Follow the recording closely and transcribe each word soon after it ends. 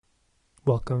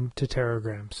Welcome to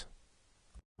Teragrams.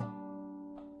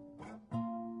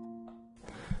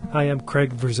 Hi, I'm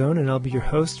Craig Verzone, and I'll be your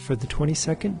host for the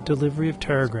 22nd delivery of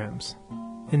Teragrams.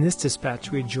 In this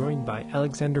dispatch, we are joined by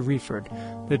Alexander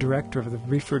Rieford, the director of the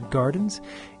Rieford Gardens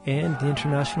and the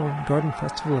International Garden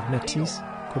Festival of Métis,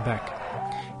 Quebec.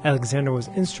 Alexander was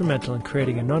instrumental in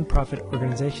creating a non-profit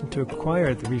organization to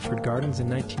acquire the Rieford Gardens in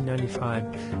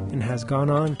 1995 and has gone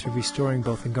on to restoring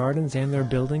both the gardens and their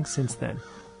buildings since then.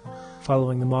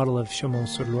 Following the model of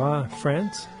Chaumont-sur-Loire,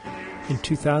 France, in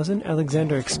 2000,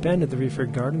 Alexander expanded the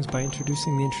Rieford Gardens by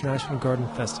introducing the International Garden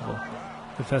Festival.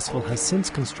 The festival has since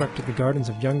constructed the gardens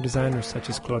of young designers such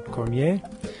as Claude Cormier,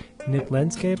 Nip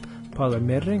Landscape, Paula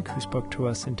Merrink, who spoke to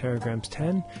us in Teragrams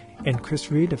 10, and Chris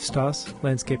Reed of Stoss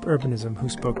Landscape Urbanism, who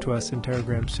spoke to us in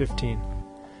Teragrams 15.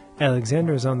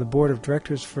 Alexander is on the board of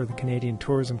directors for the Canadian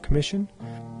Tourism Commission.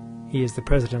 He is the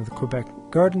president of the Quebec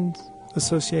Gardens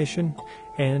Association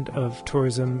and of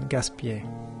Tourism Gaspé.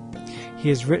 He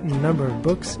has written a number of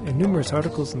books and numerous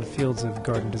articles in the fields of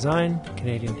garden design,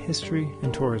 Canadian history,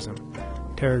 and tourism.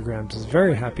 Teragrams is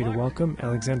very happy to welcome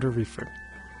Alexander Rieford.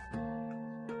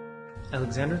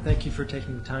 Alexander, thank you for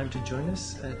taking the time to join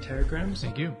us at Teragrams.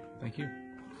 Thank you. Thank you.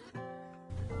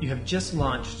 You have just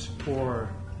launched or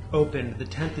opened the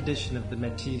 10th edition of the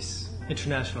Métis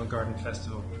International Garden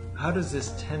Festival. How does this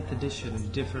 10th edition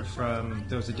differ from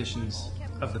those editions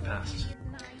of the past?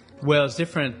 Well, it's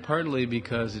different partly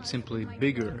because it's simply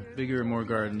bigger and more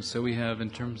gardens. So we have, in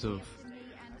terms of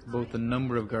both the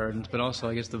number of gardens, but also,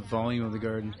 I guess, the volume of the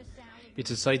garden.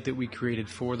 It's a site that we created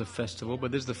for the festival,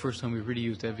 but this is the first time we've really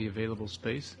used every available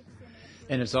space.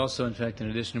 And it's also, in fact,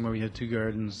 an addition where we have two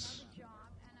gardens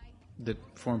that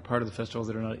form part of the festival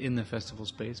that are not in the festival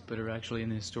space, but are actually in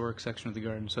the historic section of the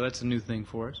garden. So that's a new thing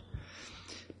for us.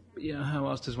 Yeah, how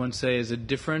else does one say? Is it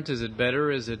different? Is it better?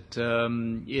 Is it?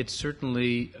 It's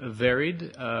certainly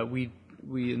varied. We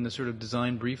in the sort of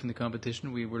design brief in the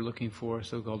competition, we were looking for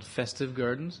so-called festive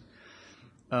gardens.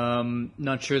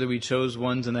 Not sure that we chose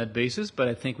ones on that basis, but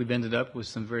I think we've ended up with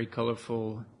some very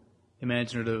colorful,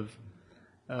 imaginative,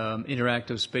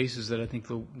 interactive spaces that I think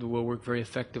will work very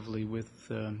effectively with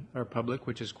our public,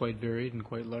 which is quite varied and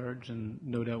quite large, and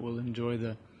no doubt will enjoy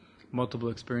the multiple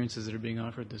experiences that are being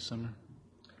offered this summer.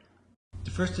 The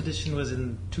first edition was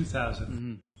in 2000.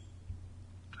 Mm-hmm.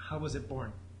 How was it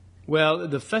born? Well,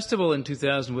 the festival in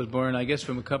 2000 was born, I guess,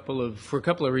 for a couple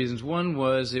of reasons. One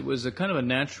was it was a kind of a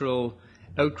natural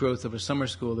outgrowth of a summer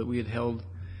school that we had held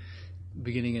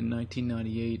beginning in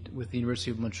 1998 with the University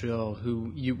of Montreal,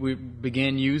 we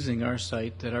began using our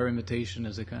site at our invitation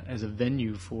as a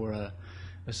venue for a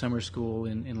summer school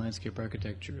in landscape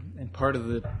architecture. And part of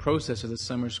the process of the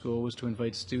summer school was to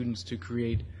invite students to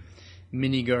create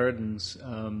mini gardens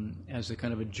as a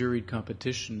kind of a juried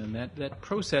competition, and that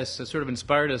process sort of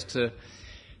inspired us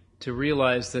to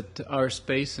realize that our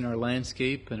space and our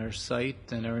landscape and our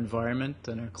site and our environment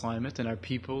and our climate and our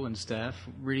people and staff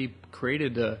really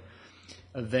created a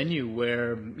venue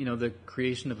where the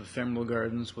creation of ephemeral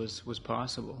gardens was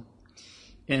possible.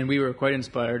 And we were quite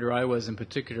inspired, or I was in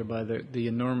particular, by the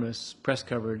enormous press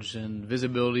coverage and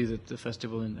visibility that the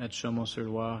festival at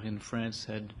Chaumont-sur-Loire in France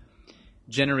had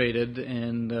generated,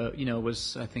 and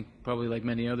was, I think, probably like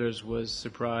many others, was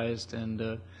surprised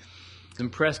and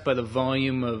impressed by the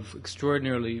volume of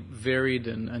extraordinarily varied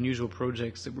and unusual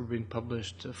projects that were being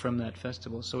published from that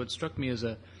festival. So it struck me as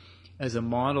a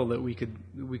model that we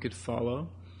could follow.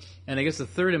 And I guess the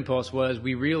third impulse was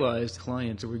we realized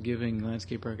clients that were giving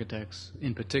landscape architects,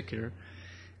 in particular,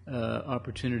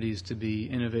 opportunities to be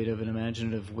innovative and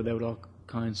imaginative without all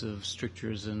kinds of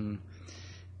strictures and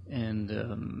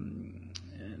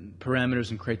parameters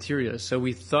and criteria. So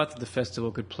we thought that the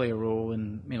festival could play a role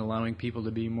in allowing people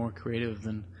to be more creative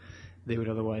than they would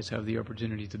otherwise have the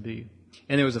opportunity to be.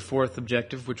 And there was a fourth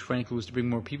objective, which frankly was to bring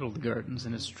more people to the gardens,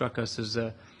 and it struck us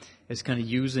as kind of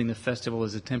using the festival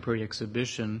as a temporary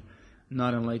exhibition,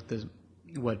 not unlike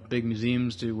what big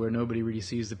museums do, where nobody really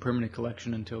sees the permanent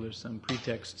collection until there's some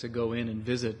pretext to go in and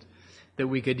visit, that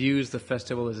we could use the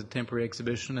festival as a temporary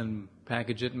exhibition and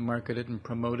package it and market it and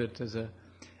promote it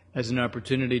as an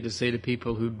opportunity to say to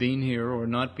people who've been here or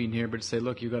not been here, but to say,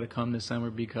 look, you've got to come this summer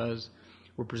because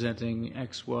we're presenting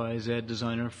X, Y, Z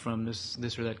designer from this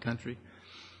or that country.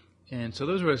 And so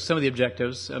those were some of the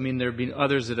objectives. I mean, there have been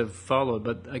others that have followed,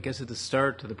 but I guess at the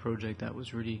start of the project, that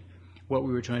was really what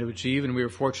we were trying to achieve. And we were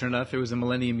fortunate enough, it was a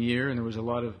millennium year, and there was a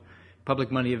lot of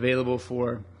public money available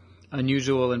for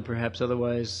unusual and perhaps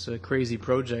otherwise crazy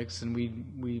projects, and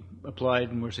we applied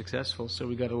and were successful. So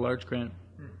we got a large grant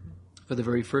for the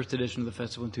very first edition of the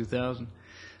festival in 2000.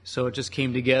 So it just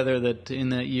came together that in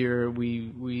that year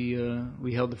we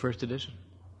held the first edition.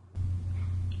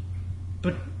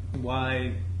 But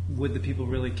why would the people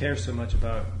really care so much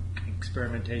about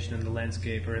experimentation in the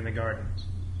landscape or in the gardens?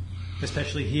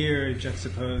 Especially here,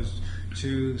 juxtaposed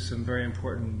to some very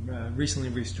important, recently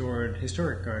restored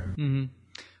historic gardens. Mm-hmm.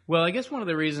 Well, I guess one of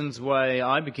the reasons why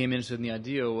I became interested in the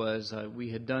idea was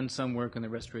we had done some work on the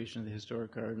restoration of the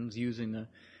historic gardens using the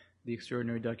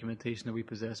extraordinary documentation that we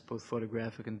possess, both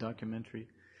photographic and documentary.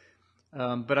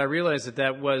 But I realized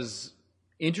that was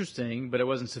interesting, but it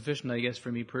wasn't sufficient, I guess,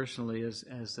 for me personally, as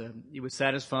it was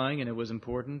satisfying and it was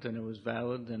important and it was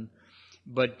valid,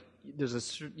 but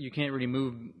you can't really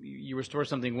move. You restore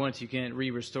something once, you can't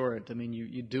re-restore it. I mean,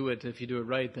 you do it. If you do it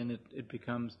right, then it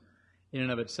becomes, in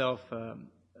and of itself, a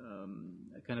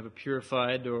kind of a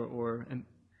purified or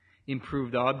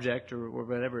improved object or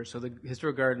whatever. So the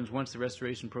historic gardens, once the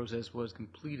restoration process was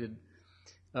completed,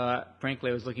 frankly,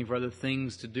 I was looking for other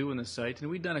things to do in the site, and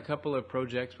we'd done a couple of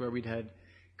projects where we'd had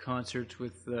concerts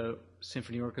with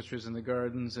symphony orchestras in the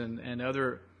gardens and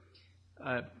other,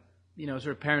 sort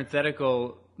of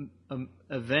parenthetical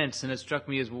events. And it struck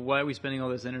me as, well, why are we spending all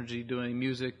this energy doing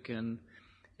music and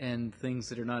things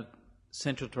that are not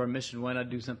central to our mission? Why not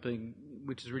do something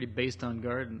which is really based on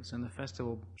gardens? And the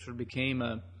festival sort of became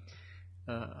a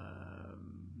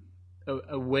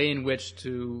way in which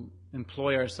to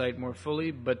employ our site more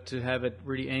fully, but to have it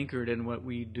really anchored in what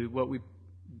we do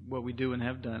and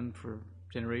have done for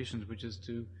generations, which is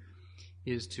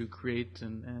to create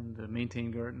and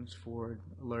maintain gardens for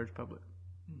a large public.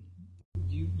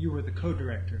 You were the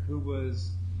co-director. Who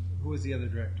was the other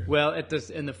director? Well,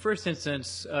 in the first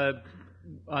instance,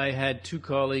 I had two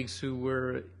colleagues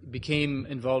who became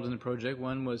involved in the project.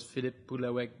 One was Philippe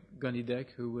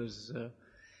Boulawek-Gonidec, who was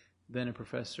then a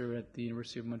professor at the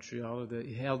University of Montreal.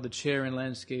 He held the chair in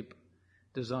landscape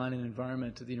design and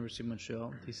environment at the University of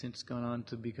Montreal. He's since gone on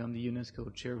to become the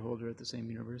UNESCO chairholder at the same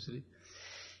university.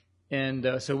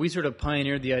 And so we sort of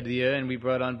pioneered the idea, and we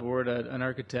brought on board an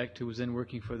architect who was then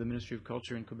working for the Ministry of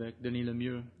Culture in Quebec, Denis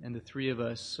Lemieux, and the three of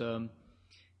us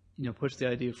pushed the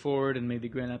idea forward and made the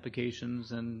grant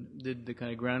applications and did the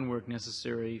kind of groundwork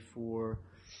necessary for,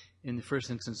 in the first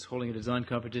instance, holding a design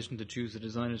competition to choose the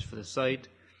designers for the site,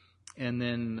 and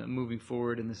then moving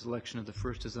forward in the selection of the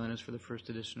first designers for the first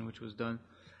edition, which was done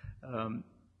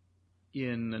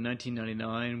in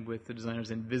 1999, with the designers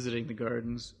then visiting the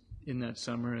gardens in that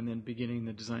summer and then beginning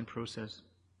the design process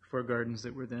for gardens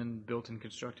that were then built and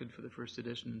constructed for the first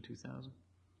edition in 2000.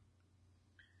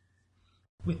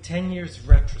 With 10 years of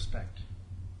retrospect,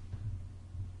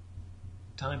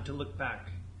 time to look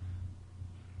back,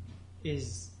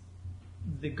 is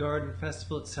the Garden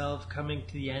Festival itself coming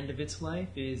to the end of its life?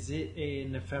 Is it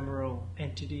an ephemeral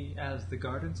entity as the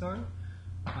gardens are?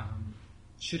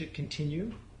 Should it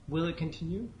continue? Will it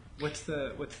continue? What's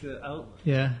the outlook?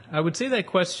 Yeah, I would say that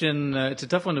question, it's a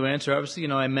tough one to answer.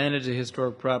 Obviously, I manage a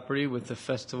historic property with the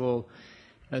festival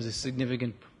as a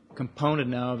significant component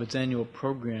now of its annual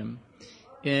program.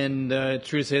 And it's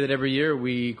true to say that every year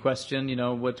we question,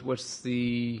 what's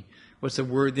the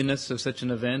worthiness of such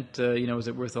an event? Is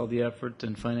it worth all the effort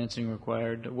and financing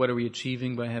required? What are we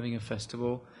achieving by having a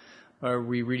festival? Are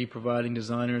we really providing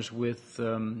designers with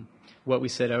what we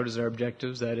set out as our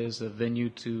objectives, that is a venue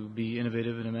to be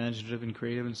innovative and imaginative and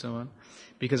creative and so on?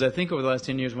 Because I think over the last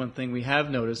 10 years, one thing we have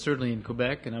noticed, certainly in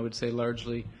Quebec, and I would say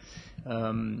largely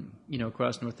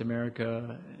across North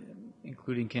America,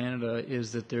 including Canada,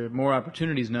 is that there are more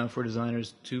opportunities now for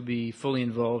designers to be fully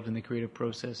involved in the creative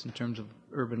process in terms of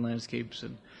urban landscapes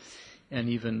and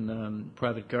even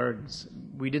private gardens.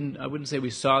 I wouldn't say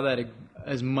we saw that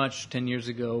as much 10 years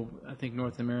ago. I think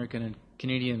North American and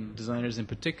Canadian designers in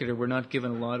particular were not given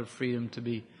a lot of freedom to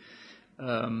be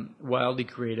wildly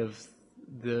creative.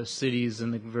 The cities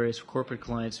and the various corporate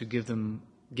clients who gave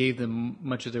them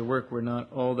much of their work were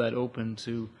not all that open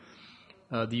to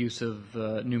the use of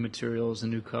new materials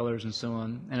and new colors and so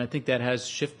on. And I think that has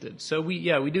shifted. So we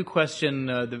do question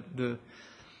the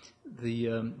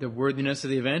worthiness of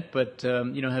the event, but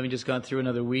having just gone through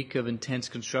another week of intense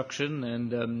construction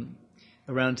and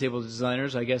a roundtable of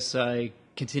designers, I guess I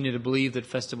continue to believe that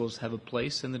festivals have a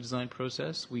place in the design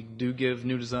process. We do give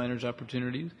new designers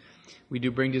opportunities. We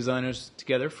do bring designers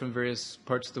together from various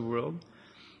parts of the world.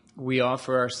 We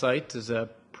offer our site as a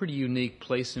pretty unique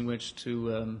place in which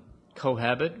to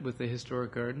cohabit with the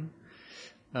historic garden.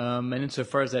 And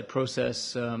insofar as that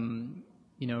process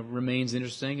remains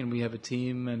interesting, and we have a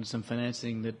team and some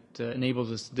financing that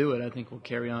enables us to do it, I think we'll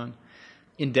carry on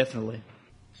indefinitely.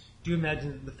 Do you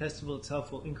imagine that the festival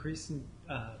itself will increase in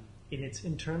its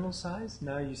internal size?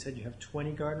 Now you said you have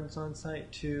 20 gardens on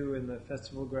site, 2 in the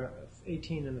festival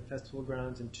 18 in the festival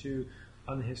grounds, and 2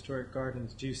 on the historic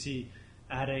gardens. Do you see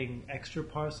adding extra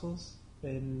parcels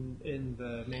in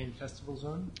the main festival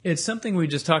zone? It's something we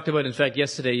just talked about, in fact,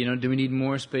 yesterday. Do we need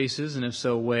more spaces, and if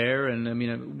so, where? And I mean,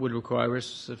 it would require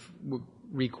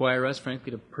us,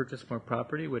 frankly, to purchase more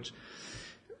property, which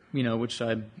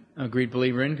I'm a great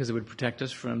believer in because it would protect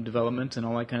us from development and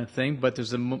all that kind of thing. But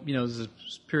there's a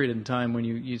period in time when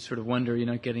you sort of wonder you're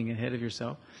not getting ahead of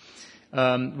yourself.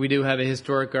 We do have a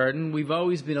historic garden. We've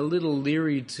always been a little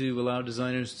leery to allow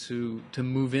designers to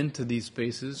move into these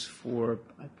spaces for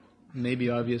maybe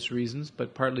obvious reasons,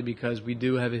 but partly because we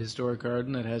do have a historic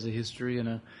garden that has a history and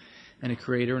a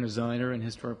creator and a designer and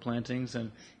historic plantings.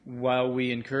 And while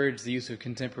we encourage the use of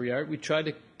contemporary art, we try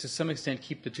to some extent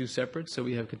keep the two separate. So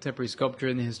we have contemporary sculpture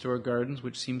in the historic gardens,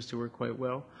 which seems to work quite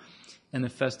well, and the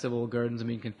festival gardens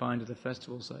confined to the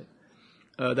festival site.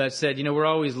 That said, we're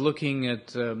always looking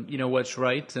at what's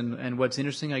right and what's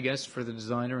interesting, I guess, for the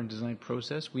designer and design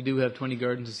process. We do have 20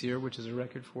 gardens this year, which is a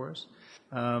record for us.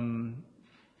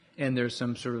 And there's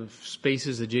some sort of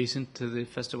spaces adjacent to the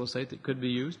festival site that could be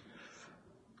used.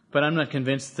 But I'm not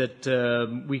convinced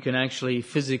that we can actually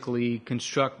physically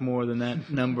construct more than that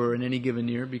number in any given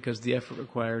year because the effort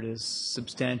required is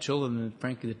substantial, and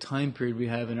frankly the time period we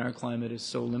have in our climate is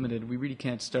so limited. We really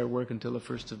can't start work until the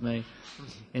 1st of May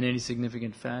in any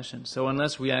significant fashion. So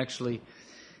unless we actually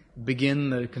begin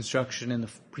the construction in the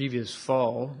previous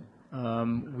fall,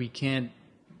 we can't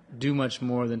do much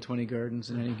more than 20 gardens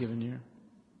in any given year.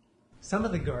 Some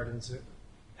of the gardens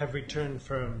have returned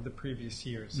from the previous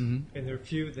years, and there are a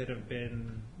few that have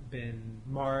been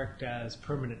marked as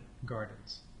permanent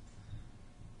gardens.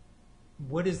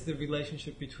 What is the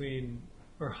relationship between,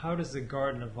 or how does the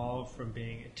garden evolve from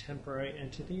being a temporary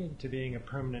entity into being a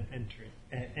permanent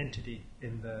entity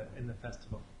in the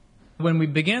festival? When we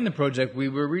began the project, we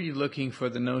were really looking for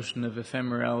the notion of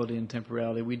ephemerality and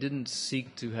temporality. We didn't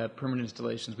seek to have permanent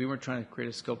installations. We weren't trying to create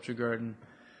a sculpture garden,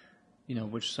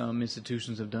 which some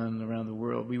institutions have done around the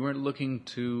world. We weren't looking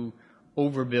to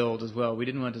overbuild as well. We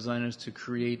didn't want designers to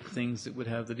create things that would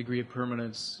have the degree of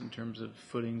permanence in terms of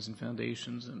footings and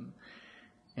foundations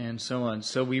and so on.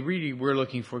 So we really were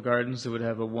looking for gardens that would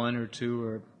have a 1 or 2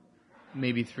 or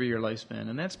maybe 3-year lifespan,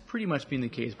 and that's pretty much been the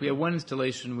case. We have one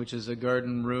installation, which is a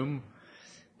garden room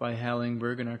by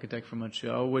Hallingberg, an architect from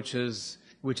Montreal, which is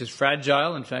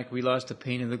fragile. In fact, we lost a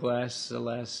pane of the glass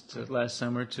last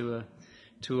summer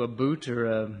to a boot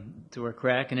or to a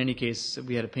crack. In any case,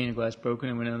 we had a pane of glass broken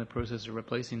and we're now in the process of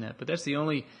replacing that. But that's the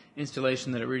only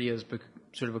installation that it really has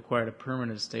sort of acquired a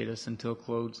permanent status until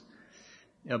Claude's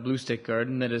Blue Stick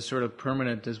Garden that is sort of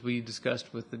permanent, as we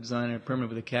discussed with the designer, permanent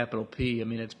with a capital P. I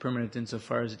mean, it's permanent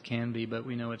insofar as it can be, but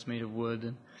we know it's made of wood,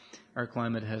 and our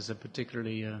climate has a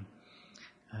particularly,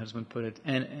 how does one put it,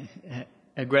 an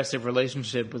aggressive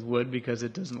relationship with wood because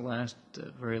it doesn't last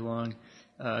very long.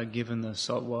 Given the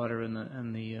salt water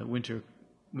and the winter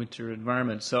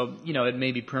environment, so it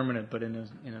may be permanent, but in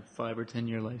a 5 or 10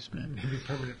 year lifespan. Maybe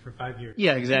permanent for 5 years.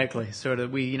 Yeah, exactly. Sort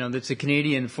of. It's a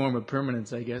Canadian form of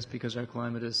permanence, I guess, because our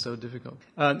climate is so difficult.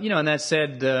 And that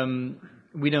said,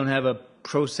 we don't have a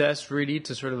process really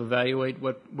to sort of evaluate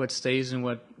what stays and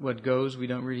what goes. We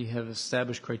don't really have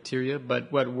established criteria,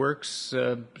 but what works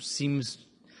seems.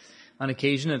 On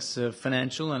occasion, it's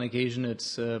financial. On occasion,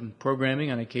 it's programming.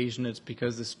 On occasion, it's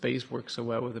because the space works so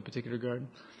well with a particular garden.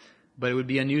 But it would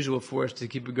be unusual for us to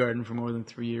keep a garden for more than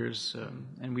 3 years,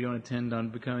 and we don't intend on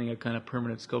becoming a kind of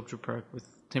permanent sculpture park with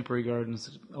temporary gardens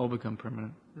that all become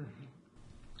permanent. Mm-hmm.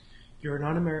 You're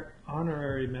an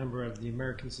honorary member of the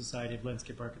American Society of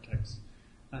Landscape Architects,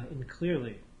 and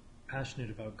clearly passionate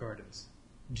about gardens.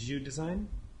 Did you design?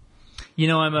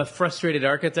 I'm a frustrated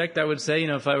architect, I would say.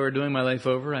 If I were doing my life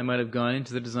over, I might have gone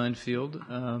into the design field.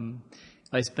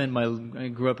 I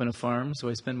grew up on a farm, so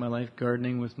I spent my life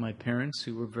gardening with my parents,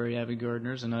 who were very avid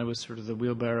gardeners, and I was sort of the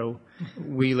wheelbarrow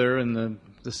wheeler and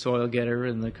the soil getter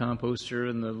and the composter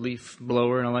and the leaf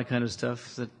blower and all that kind of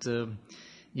stuff that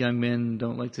young men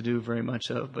don't like to do very much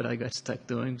of, but I got stuck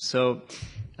doing. So,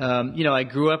 I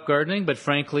grew up gardening, but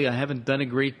frankly, I haven't done a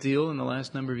great deal in the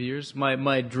last number of years.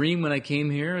 My dream when I came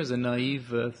here as a naive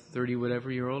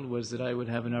 30-whatever-year-old was that I would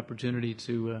have an opportunity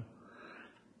to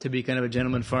be kind of a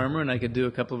gentleman farmer, and I could do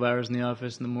a couple of hours in the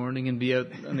office in the morning and be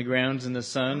out on the grounds in the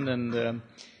sun and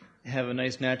have a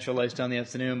nice natural lifestyle in the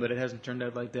afternoon, but it hasn't turned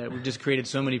out like that. We've just created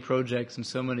so many projects and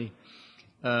so many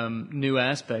new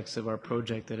aspects of our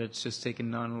project that it's just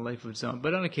taken on a life of its own.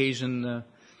 But on occasion,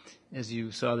 as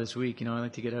you saw this week, I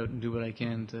like to get out and do what I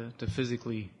can to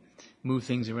physically move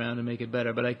things around and make it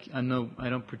better. But I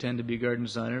don't pretend to be a garden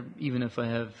designer, even if I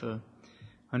have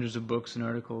hundreds of books and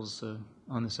articles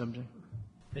on the subject.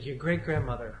 And your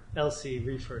great-grandmother, Elsie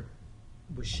Reeford,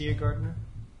 was she a gardener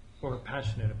or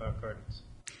passionate about gardens?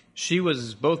 She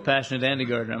was both passionate and a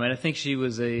gardener. I mean, I think she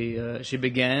was she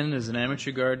began as an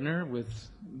amateur gardener with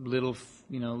little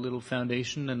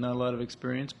foundation and not a lot of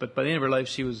experience. But by the end of her life,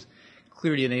 she was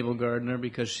clearly an able gardener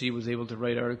because she was able to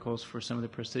write articles for some of the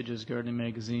prestigious gardening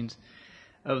magazines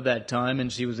of that time,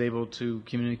 and she was able to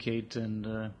communicate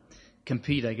and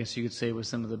compete, I guess you could say, with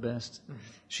some of the best. Mm-hmm.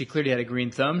 She clearly had a green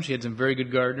thumb. She had some very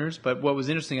good gardeners. But what was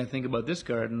interesting, I think, about this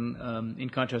garden, in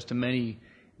contrast to many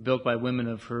built by women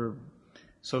of her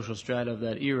social strata of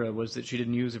that era, was that she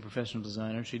didn't use a professional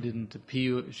designer. She didn't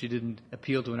appeal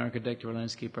to an architect or a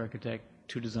landscape architect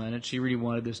to design it. She really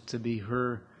wanted this to be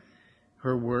her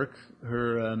work,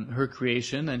 her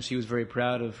creation, and she was very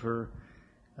proud of her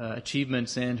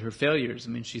achievements and her failures.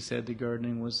 I mean, she said the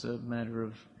gardening was a matter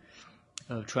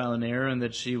of trial and error, and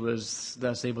that she was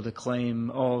thus able to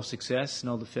claim all success and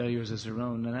all the failures as her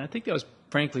own. And I think that was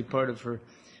frankly part of her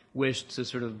wish to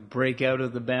sort of break out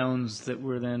of the bounds that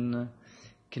were then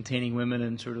containing women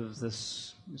and sort of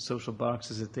this social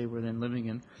boxes that they were then living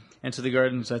in. And so the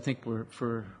gardens, I think, were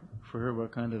for her were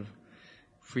kind of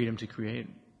freedom to create.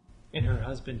 And her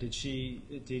husband, did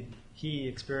he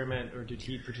experiment, or did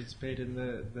he participate in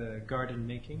the garden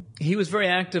making? He was very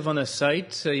active on the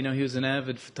site. He was an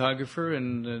avid photographer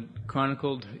and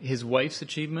chronicled his wife's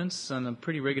achievements on a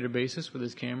pretty regular basis with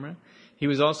his camera. He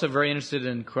was also very interested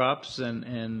in crops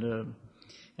and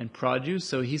produce,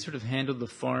 so he sort of handled the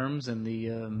farms and the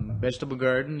vegetable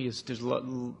garden. There's a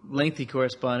lengthy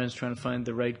correspondence trying to find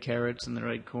the right carrots and the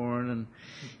right corn, and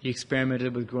he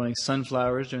experimented with growing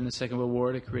sunflowers during the Second World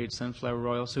War to create sunflower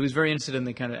oil. So he was very interested in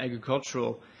the kind of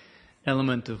agricultural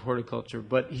element of horticulture,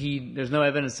 but there's no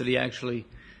evidence that he actually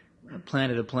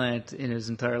planted a plant in his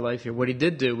entire life here. What he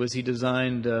did do was he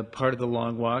designed part of the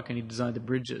Long Walk, and he designed the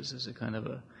bridges as a kind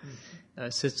of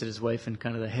assisted his wife in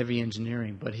kind of the heavy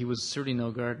engineering, but he was certainly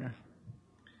no gardener.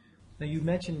 Now, you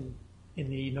mentioned in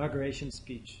the inauguration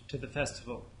speech to the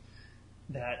festival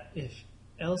that if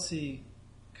Elsie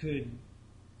could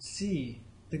see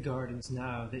the gardens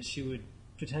now, that she would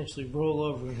potentially roll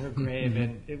over in her grave,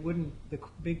 and it wouldn't. The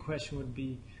big question would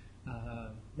be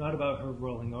not about her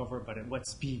rolling over, but at what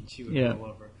speed she would roll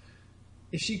over.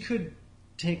 If she could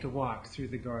take a walk through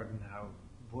the garden now,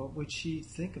 what would she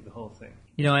think of the whole thing?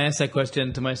 I asked that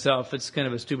question to myself. It's kind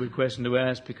of a stupid question to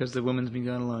ask because the woman's been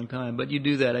gone a long time. But you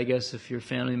do that, I guess, if you're a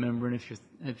family member and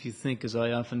if you think, as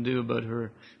I often do, about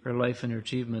her life and her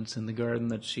achievements in the garden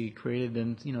that she created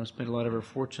and, spent a lot of her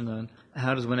fortune on.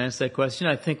 How does one answer that question?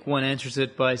 I think one answers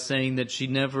it by saying that she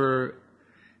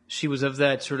was of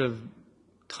that sort of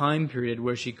time period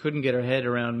where she couldn't get her head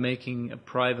around making a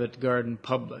private garden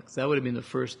public. That would have been the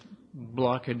first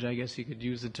blockage, I guess you could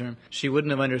use the term. She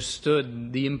wouldn't have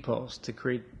understood the impulse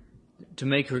to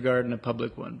make her garden a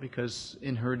public one, because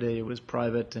in her day it was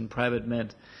private, and private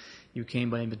meant you came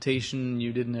by invitation,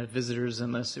 you didn't have visitors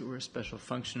unless it were a special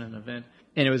function, an event.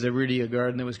 And it was really a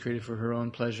garden that was created for her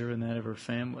own pleasure and that of her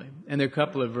family. And there are a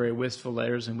couple of very wistful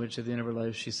letters in which at the end of her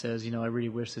life she says, I really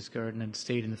wish this garden had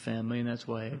stayed in the family, and that's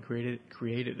why I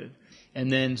created it. And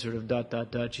then sort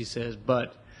of ... she says,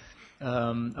 but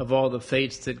of all the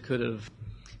fates that could have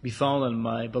befallen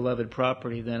my beloved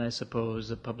property, then I suppose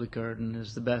a public garden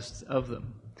is the best of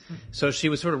them. So she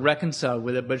was sort of reconciled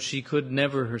with it, but she could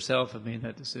never herself have made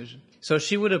that decision. So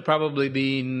she would have probably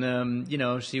been,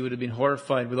 she would have been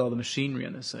horrified with all the machinery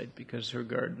on the site, because her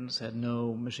gardens had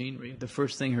no machinery. The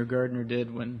first thing her gardener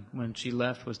did when she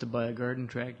left was to buy a garden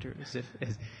tractor,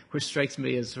 which strikes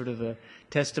me as sort of a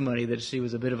testimony that she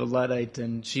was a bit of a Luddite,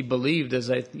 and she believed,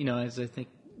 as I think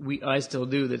I still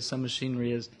do, that some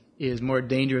machinery is more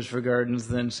dangerous for gardens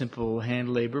than simple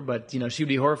hand labor. But she'd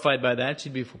be horrified by that.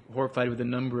 She'd be horrified with the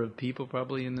number of people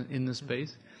probably in the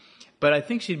space. But I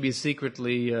think she'd be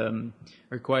secretly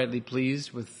or quietly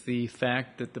pleased with the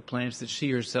fact that the plants that she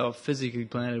herself physically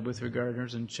planted with her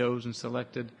gardeners and chose and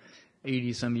selected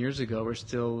 80 some years ago are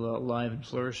still alive and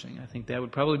flourishing. I think that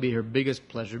would probably be her biggest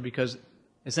pleasure, because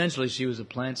essentially she was a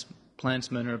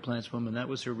plantsman or a plantswoman. That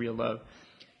was her real love.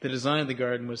 The design of the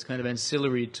garden was kind of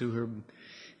ancillary to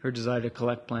her desire to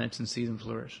collect plants and see them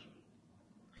flourish.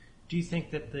 Do you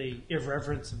think that the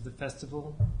irreverence of the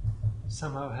festival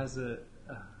somehow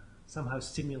somehow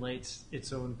stimulates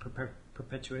its own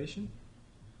perpetuation?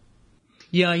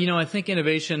 Yeah, I think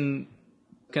innovation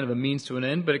kind of a means to an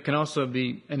end, but it can also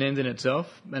be an end in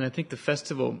itself. And I think the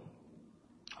festival,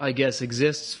 I guess,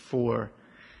 exists for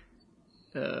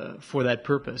that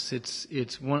purpose.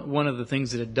 It's one of the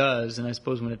things that it does, and I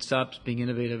suppose when it stops being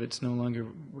innovative, it's no longer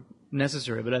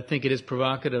necessary. But I think it is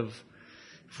provocative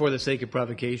for the sake of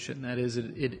provocation. That is,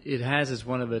 it has as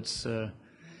one of its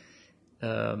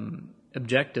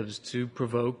objectives to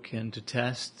provoke and to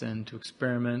test and to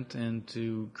experiment and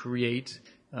to create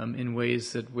in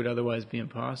ways that would otherwise be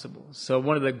impossible. So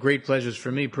one of the great pleasures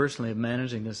for me personally of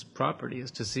managing this property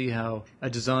is to see how a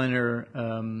designer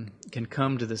can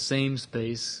come to the same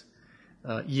space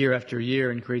year after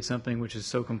year and create something which is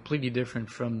so completely different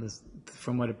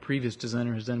from what a previous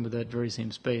designer has done with that very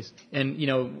same space. And, you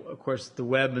know, of course, the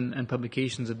web and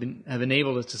publications have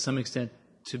enabled us to some extent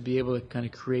to be able to kind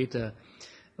of create a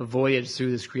voyage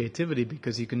through this creativity,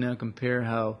 because you can now compare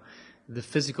how the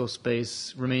physical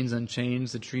space remains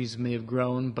unchanged. The trees may have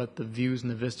grown, but the views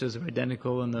and the vistas are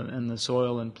identical, and the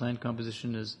soil and plant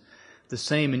composition is the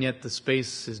same, and yet the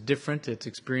space is different. It's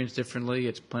experienced differently.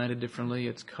 It's planted differently.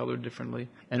 It's colored differently.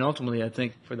 And ultimately, I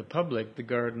think for the public, the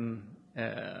garden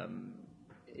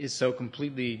is so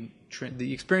completely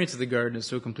the experience of the garden is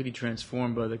so completely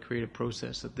transformed by the creative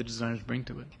process that the designers bring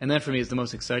to it. And that, for me, is the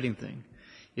most exciting thing,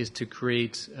 is to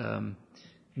create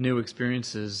new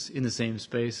experiences in the same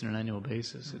space on an annual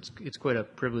basis. It's quite a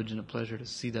privilege and a pleasure to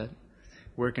see that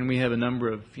work. And we have a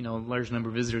large number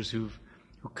of visitors who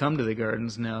come to the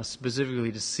gardens now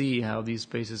specifically to see how these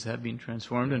spaces have been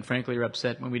transformed, and frankly are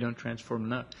upset when we don't transform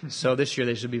enough. So this year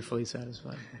they should be fully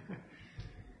satisfied.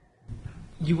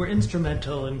 You were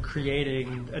instrumental in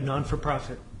creating a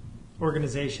non-for-profit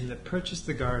organization that purchased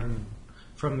the garden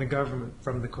from the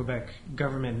Quebec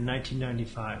government in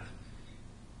 1995,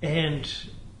 and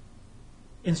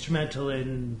instrumental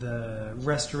in the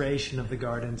restoration of the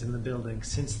gardens and the buildings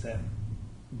since then.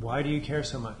 Why do you care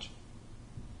so much?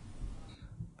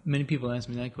 Many people ask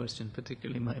me that question,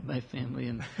 particularly my family,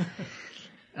 and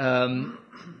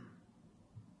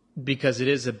because it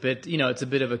is it's a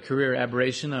bit of a career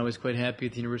aberration. I was quite happy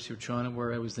at the University of Toronto,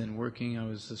 where I was then working. I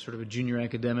was sort of a junior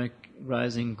academic,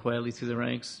 rising quietly through the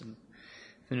ranks, and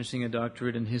finishing a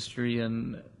doctorate in history,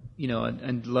 and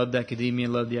loved academia,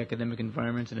 loved the academic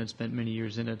environment, and had spent many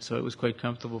years in it, so it was quite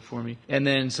comfortable for me. And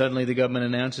then suddenly the government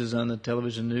announces on the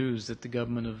television news that the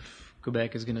government of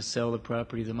Quebec is going to sell the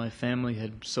property that my family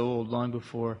had sold long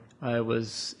before I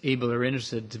was able or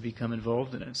interested to become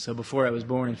involved in it. So before I was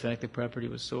born, in fact, the property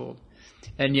was sold.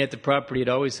 And yet the property had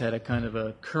always had a kind of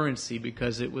a currency,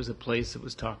 because it was a place that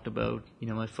was talked about.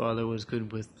 My father was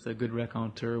good with a good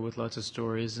raconteur with lots of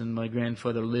stories, and my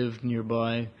grandfather lived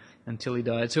nearby until he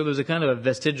died. So there was a kind of a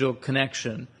vestigial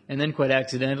connection. And then quite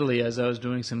accidentally, as I was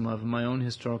doing some of my own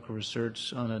historical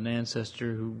research on an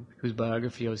ancestor whose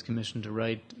biography I was commissioned to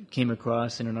write, came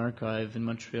across in an archive in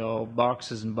Montreal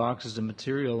boxes and boxes of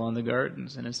material on the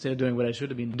gardens. And instead of doing what I should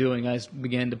have been doing, I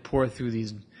began to pour through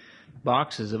these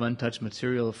boxes of untouched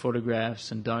material, of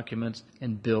photographs and documents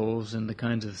and bills and the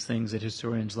kinds of things that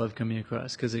historians love coming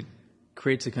across, because it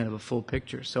creates a kind of a full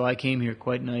picture. So I came here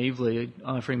quite naively,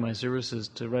 offering my services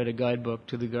to write a guidebook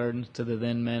to the gardens to the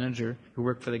then manager who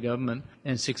worked for the government,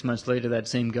 and 6 months later that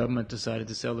same government decided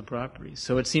to sell the property.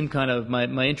 So it seemed kind of,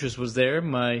 my interest was there,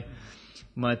 my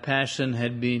passion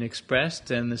had been expressed,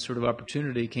 and this sort of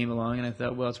opportunity came along, and I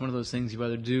thought, well, it's one of those things you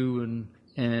either do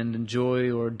and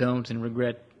enjoy, or don't and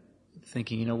regret,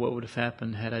 thinking, what would have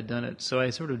happened had I done it. So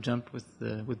I sort of jumped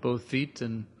with both feet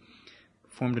and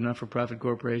formed a not-for-profit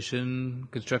corporation,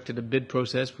 constructed a bid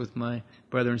process with my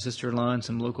brother and sister-in-law and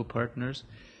some local partners,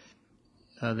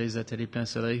 Les Ateliers Plein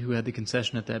Soleil, who had the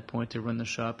concession at that point to run the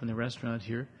shop and the restaurant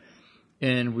here.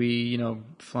 And we,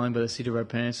 flying by the seat of our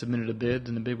pants, submitted a bid,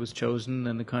 and the bid was chosen,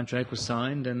 and the contract was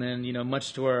signed. And then,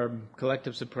 much to our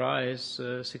collective surprise,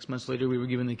 6 months later we were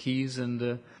given the keys,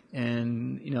 and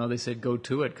they said, go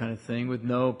to it, kind of thing, with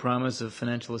no promise of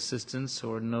financial assistance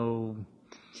or no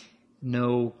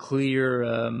clear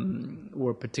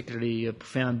or particularly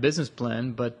profound business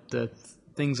plan, but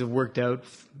things have worked out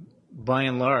by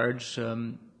and large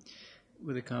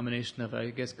with a combination of,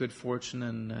 I guess, good fortune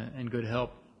and good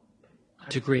help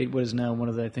to create what is now one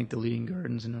of the leading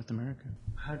gardens in North America.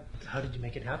 How did you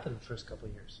make it happen the first couple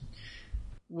of years?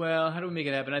 Well, how do we make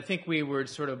it happen? I think we were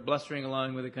sort of blustering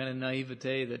along with a kind of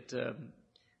naivete that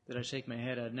I shake my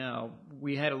head at now.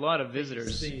 We had a lot of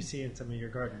visitors. So you see in some of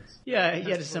your gardens. Yeah,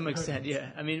 to some extent,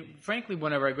 yeah. I mean, frankly,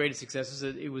 one of our greatest successes,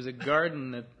 it was a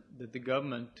garden that the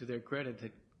government, to their credit,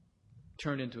 had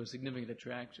turned into a significant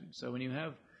attraction. So when you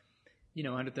have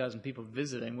 100,000 people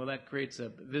visiting, well, that creates a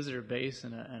visitor base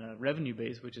and a revenue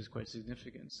base, which is quite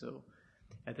significant. So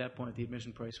at that point, the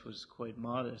admission price was quite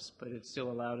modest, but it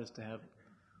still allowed us to have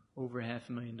over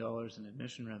 $500,000 in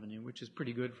admission revenue, which is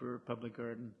pretty good for a public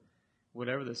garden,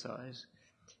 whatever the size.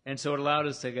 And so it allowed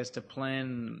us, I guess, to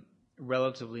plan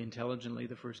relatively intelligently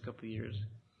the first couple of years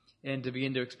and to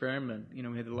begin to experiment. We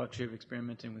had the luxury of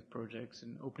experimenting with projects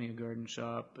and opening a garden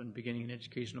shop and beginning an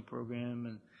educational program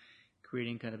and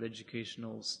creating kind of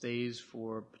educational stays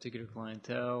for particular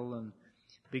clientele and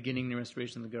beginning the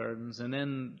restoration of the gardens. And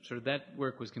then sort of that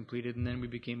work was completed, and then we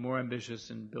became more ambitious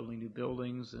in building new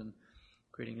buildings and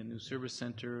creating a new service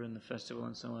center and the festival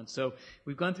and so on. So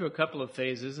we've gone through a couple of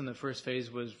phases, and the first phase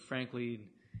was frankly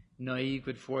naive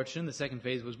good fortune. The second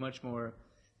phase was much more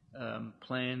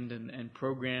planned and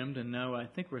programmed, and now I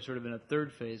think we're sort of in a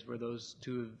third phase where those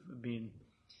two have been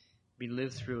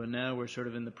lived through, and now we're sort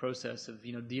of in the process of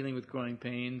dealing with growing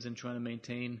pains and trying to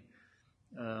maintain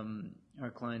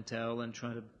our clientele and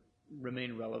trying to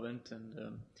remain relevant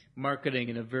and marketing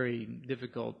in a very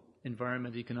difficult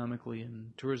environment economically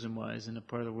and tourism-wise in a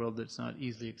part of the world that's not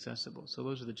easily accessible. So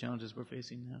those are the challenges we're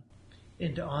facing now.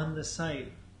 And on the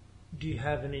site, do you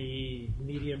have any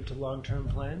medium to long-term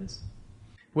plans?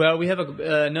 Well, we have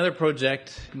another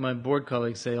project. My board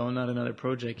colleagues say, "Oh, not another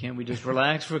project. Can't we just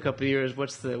relax for a couple of years?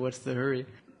 What's the hurry?"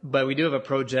 But we do have a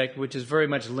project which is very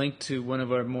much linked to one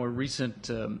of our more recent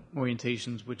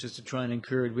orientations, which is to try and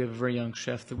encourage. We have a very young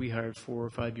chef that we hired 4 or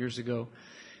 5 years ago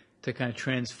to kind of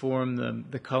transform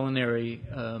the culinary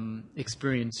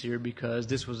experience here, because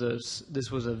this was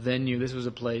a venue, this was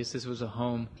a place, this was a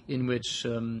home in which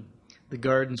the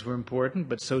gardens were important,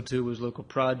 but so too was local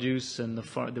produce, and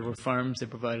there were farms that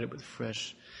provided with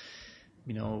fresh,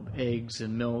 eggs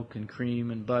and milk and cream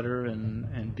and butter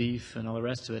and beef and all the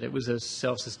rest of it. It was a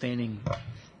self-sustaining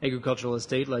agricultural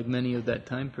estate like many of that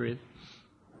time period.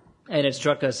 And it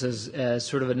struck us as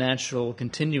sort of a natural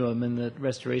continuum in the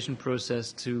restoration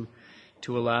process to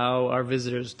allow our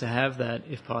visitors to have that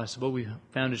if possible. We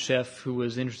found a chef who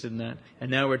was interested in that.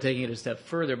 And now we're taking it a step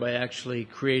further by actually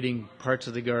creating parts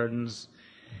of the gardens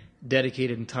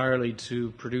dedicated entirely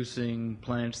to producing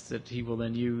plants that he will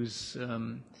then use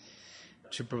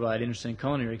to provide interesting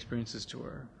culinary experiences to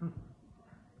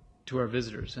our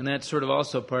visitors. And that's sort of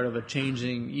also part of a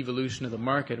changing evolution of the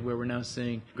market, where we're now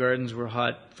seeing gardens were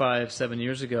hot 5-7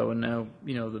 years ago, and now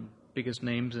the biggest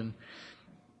names in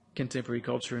contemporary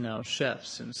culture are now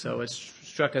chefs. And so it's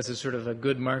struck us as sort of a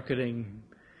good marketing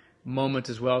moment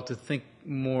as well to think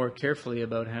more carefully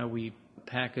about how we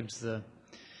package the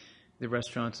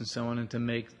restaurants and so on, and to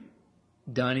make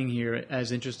dining here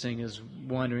as interesting as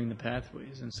wandering the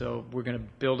pathways. And so we're going to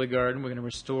build a garden. We're going to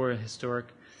restore a historic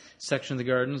section of the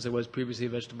gardens that was previously a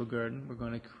vegetable garden. We're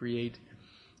going to create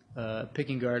a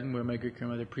picking garden where my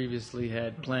great-grandmother previously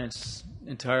had plants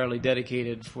entirely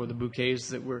dedicated for the bouquets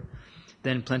that were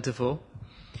then plentiful.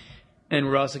 And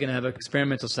we're also going to have an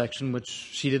experimental section, which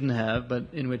she didn't have, but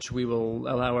in which we will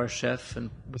allow our chef, and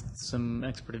with some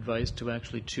expert advice, to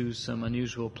actually choose some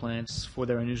unusual plants for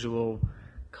their unusual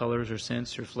colors or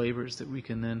scents or flavors that we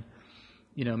can then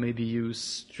maybe use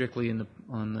strictly in the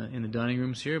dining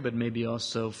rooms here, but maybe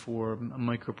also for a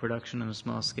micro production on a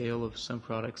small scale of some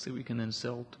products that we can then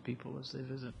sell to people as they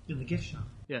visit. In the gift shop?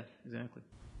 Yeah, exactly.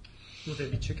 Will there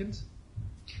be chickens?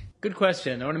 Good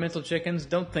question. Ornamental chickens?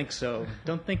 Don't think so.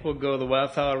 Don't think we'll go the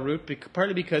wildfowl route,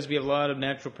 partly because we have a lot of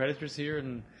natural predators here,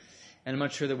 and I'm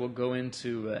not sure that we'll go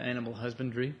into animal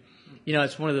husbandry.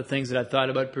 It's one of the things that I've thought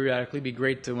about periodically. It'd be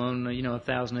great to own,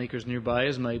 1,000 acres nearby,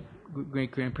 as my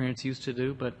great-grandparents used to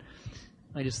do, but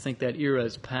I just think that era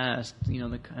is past,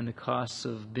 and the costs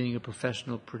of being a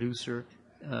professional producer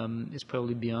is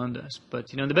probably beyond us.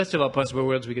 But, in the best of all possible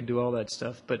worlds, we could do all that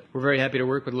stuff. But we're very happy to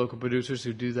work with local producers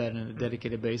who do that on a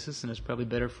dedicated basis, and it's probably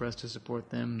better for us to support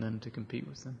them than to compete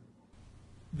with them.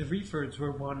 The Reefords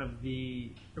were one of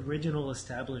the original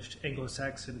established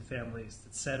Anglo-Saxon families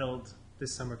that settled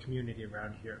this summer community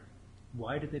around here.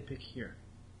 Why did they pick here?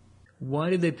 Why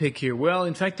did they pick here? Well,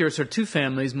 in fact, there are sort of two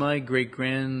families. My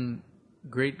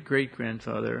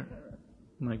great-great-grandfather,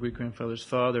 my great-grandfather's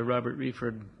father, Robert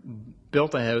Reeford,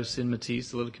 built a house in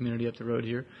Matisse, a little community up the road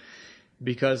here,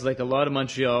 because like a lot of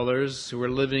Montrealers who were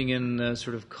living in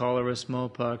sort of cholera,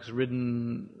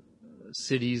 smallpox-ridden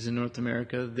cities in North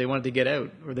America, they wanted to get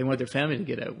out, or they wanted their family to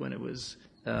get out when it was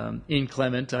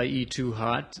inclement, i.e. too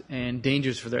hot, and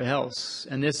dangerous for their health.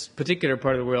 And this particular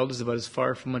part of the world is about as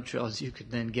far from Montreal as you could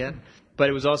then get. But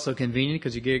it was also convenient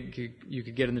because you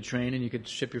could get in the train and you could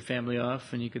ship your family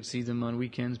off, and you could see them on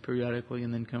weekends periodically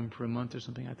and then come for a month or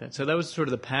something like that. So that was sort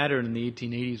of the pattern in the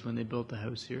 1880s when they built the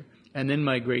house here. And then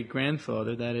my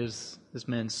great-grandfather, that is this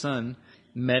man's son,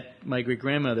 met my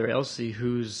great-grandmother, Elsie,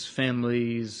 whose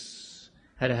families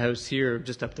had a house here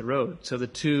just up the road. So the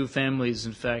two families,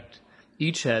 in fact,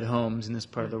 each had homes in this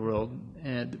part of the world.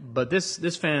 But this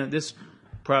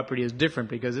property is different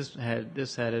because this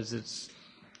had as its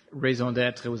raison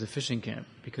d'etre was a fishing camp,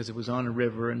 because it was on a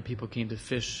river and people came to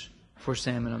fish for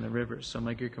salmon on the river. So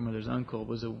my great-grandmother's uncle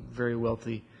was a very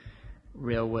wealthy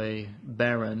railway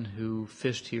baron who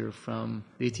fished here from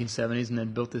the 1870s and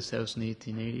then built this house in the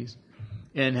 1880s.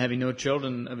 And having no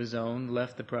children of his own,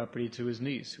 left the property to his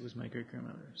niece, who was my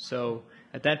great-grandmother. So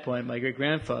at that point, my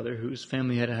great-grandfather, whose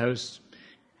family had a house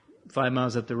 5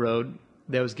 miles up the road,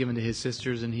 that was given to his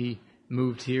sisters, and he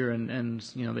moved here, and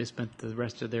they spent the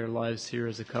rest of their lives here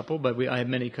as a couple. But I have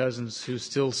many cousins who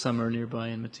still some are nearby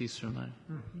in Matisse-sur-Marne.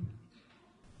 Mm-hmm.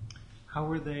 How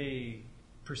were they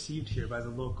perceived here by the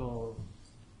local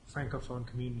Francophone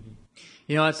community?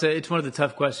 It's one of the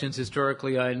tough questions.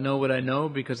 Historically, I know what I know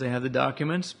because I have the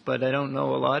documents, but I don't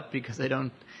know a lot because I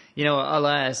don't.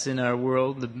 Alas, in our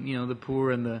world, the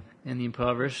poor and the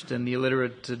impoverished and the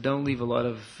illiterate don't leave a lot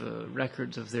of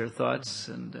records of their thoughts,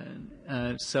 and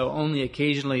so only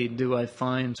occasionally do I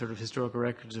find sort of historical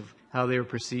records of how they were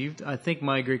perceived. I think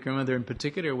my great grandmother in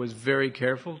particular was very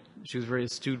careful. She was a very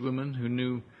astute woman who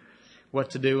knew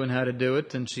what to do and how to do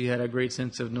it, and she had a great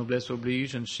sense of noblesse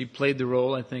oblige, and she played the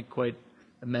role, I think, quite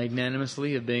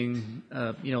magnanimously of being,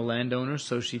 landowners.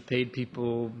 So she paid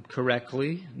people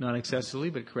correctly, not excessively,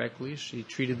 but correctly. She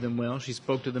treated them well. She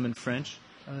spoke to them in French,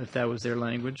 if that was their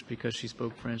language, because she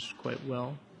spoke French quite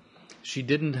well. She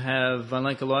didn't have,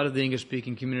 unlike a lot of the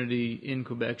English-speaking community in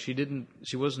Quebec,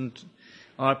 she wasn't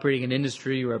operating an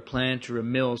industry or a plant or a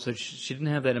mill, so she didn't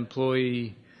have that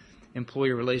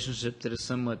employee-employer relationship that is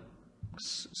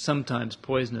sometimes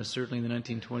poisonous, certainly in the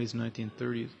 1920s and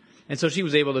 1930s. And so she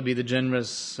was able to be the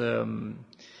generous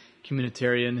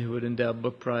communitarian who would endow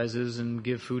book prizes and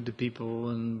give food to people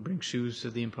and bring shoes to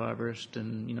the impoverished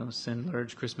and, send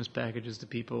large Christmas packages to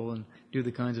people and do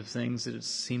the kinds of things that it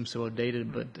seems so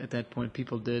outdated, but at that point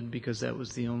people did because that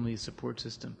was the only support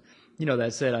system.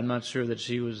 That said, I'm not sure that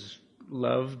she was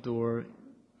loved or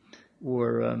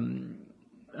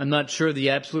I'm not sure of the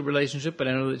absolute relationship, but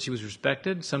I know that she was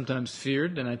respected, sometimes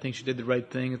feared, and I think she did the right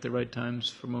thing at the right times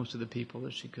for most of the people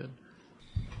that she could.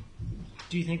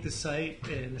 Do you think the site,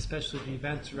 and especially the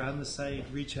events around the site,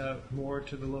 reach out more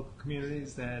to the local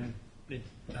communities than the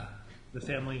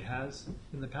family has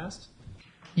in the past?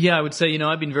 Yeah, I would say,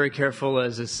 I've been very careful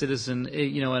as a citizen.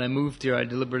 When I moved here, I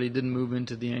deliberately didn't move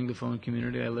into the Anglophone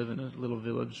community. I live in a little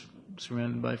village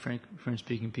surrounded by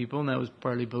French-speaking people, and that was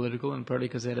partly political and partly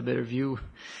because I had a better view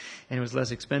and it was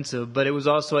less expensive. But it was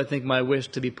also, I think, my wish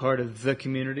to be part of the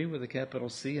community with a capital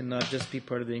C and not just be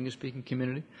part of the English-speaking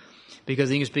community, because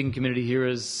the English-speaking community here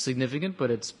is significant,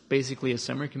 but it's basically a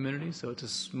summer community, so it's a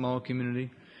small community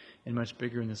and much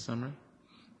bigger in the summer.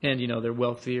 And, they're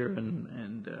wealthier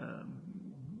and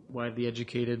widely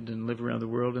educated and live around the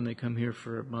world, and they come here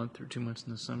for a month or 2 months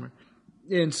in the summer.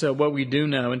 And so what we do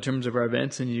now in terms of our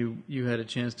events, and you had a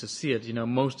chance to see it,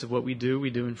 most of what we do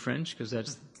in French because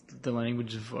that's the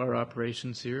language of our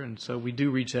operations here. And so we do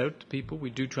reach out to people. We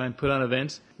do try and put on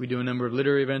events. We do a number of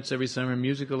literary events every summer,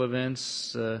 musical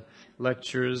events,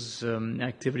 lectures,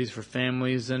 activities for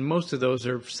families, and most of those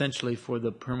are essentially for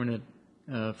the permanent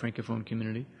Francophone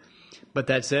community. But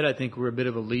that said, I think we're a bit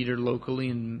of a leader locally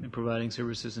in providing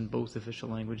services in both official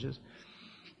languages.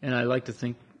 And I like to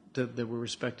think that we're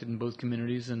respected in both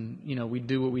communities, and we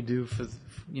do what we do for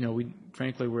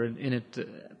frankly we're in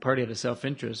it partly out of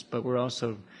self-interest, but we're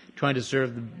also trying to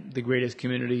serve the greatest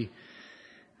community,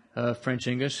 French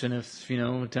English, and if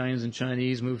Italians and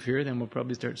Chinese move here, then we'll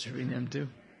probably start serving them too.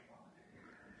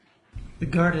 The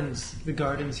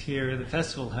gardens here, the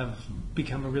festival have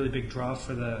become a really big draw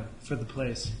for the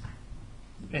place,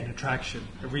 an attraction,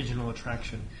 a regional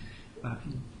attraction.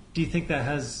 Do you think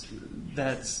that's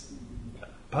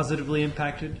positively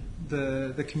impacted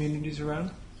the communities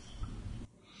around?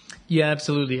 Yeah,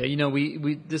 absolutely.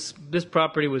 This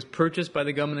property was purchased by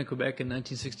the government of Quebec in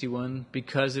 1961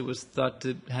 because it was thought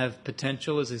to have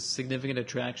potential as a significant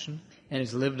attraction, and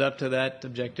it's lived up to that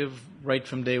objective right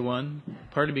from day one,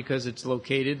 partly because it's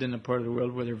located in a part of the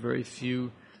world where there are very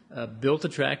few built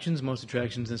attractions. Most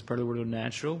attractions in this part of the world are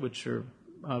natural, which are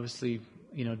obviously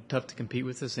tough to compete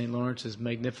with. The St. Lawrence is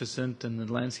magnificent and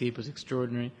the landscape is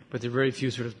extraordinary, but there are very few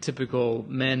sort of typical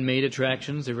man-made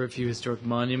attractions. There are very few historic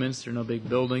monuments. There are no big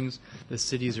buildings. The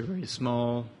cities are very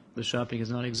small. The shopping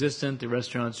is non-existent. The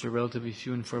restaurants are relatively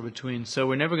few and far between. So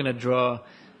we're never going to draw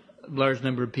a large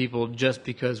number of people just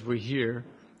because we're here,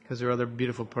 because there are other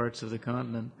beautiful parts of the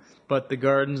continent. But the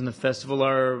gardens and the festival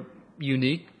are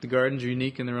unique. The gardens are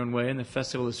unique in their own way, and the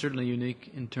festival is certainly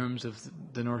unique in terms of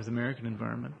the North American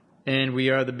environment. And we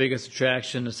are the biggest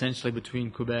attraction essentially between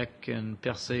Quebec and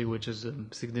Percé, which is a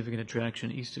significant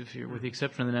attraction east of here. With the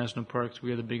exception of the national parks,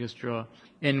 we are the biggest draw.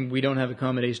 And we don't have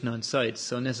accommodation on site,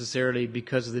 so necessarily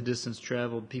because of the distance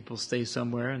traveled, people stay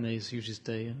somewhere, and they usually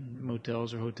stay in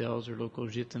motels or hotels or local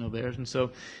gîtes and auberges. And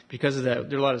so because of that,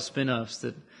 there are a lot of spin-offs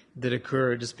that that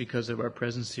occur just because of our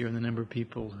presence here and the number of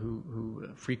people who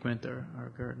frequent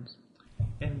our gardens.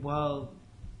 And while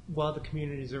the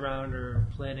communities around are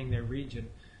planning their region,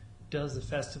 does the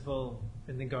festival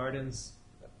and the gardens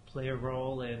play a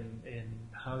role in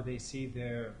how they see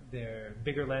their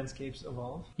bigger landscapes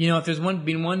evolve? If there's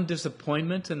been one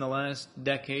disappointment in the last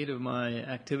decade of my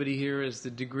activity here is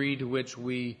the degree to which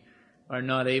we are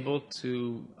not able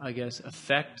to, I guess,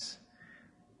 affect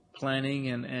planning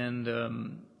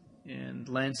and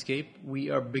landscape. We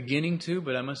are beginning to,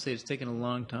 but I must say it's taken a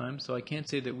long time. So I can't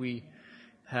say that we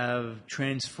have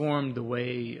transformed the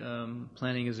way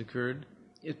planning has occurred.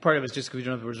 Part of it's just because we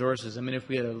don't have the resources. I mean, if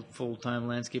we had a full-time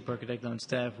landscape architect on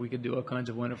staff, we could do all kinds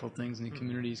of wonderful things in the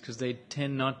communities because they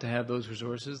tend not to have those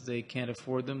resources. They can't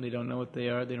afford them. They don't know what they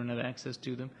are. They don't have access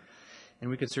to them.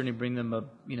 And we could certainly bring them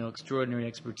extraordinary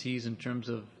expertise in terms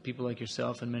of people like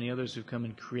yourself and many others who've come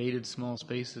and created small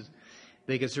spaces.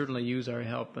 They could certainly use our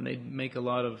help, and they make a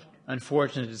lot of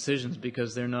unfortunate decisions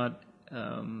because they're not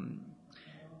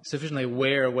sufficiently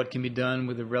aware of what can be done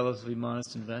with a relatively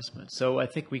modest investment. So I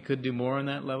think we could do more on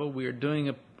that level. We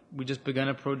just begun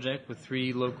a project with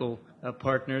 3 local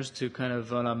partners to kind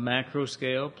of on a macro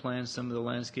scale plan some of the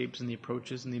landscapes and the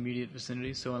approaches in the immediate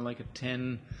vicinity. So on like a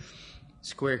 10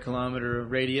 square kilometer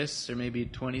radius, or maybe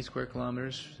 20 square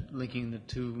kilometers, linking the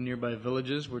 2 nearby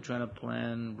villages, we're trying to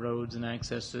plan roads and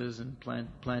accesses and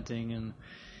planting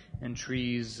and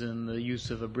trees and the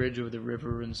use of a bridge over the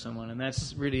river and so on. And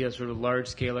that's really a sort of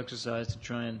large-scale exercise to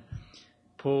try and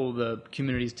pull the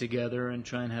communities together and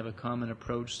try and have a common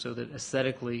approach so that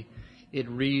aesthetically it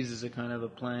reads as a kind of a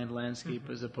planned landscape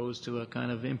as opposed to a kind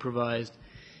of improvised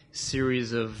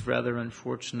series of rather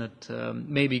unfortunate,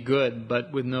 maybe good,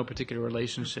 but with no particular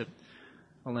relationship,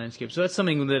 a landscape. So that's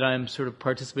something that I'm sort of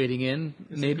participating in.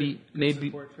 Maybe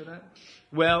support for that?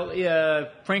 Well,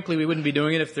 frankly, we wouldn't be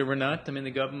doing it if there were not. I mean,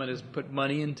 the government has put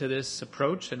money into this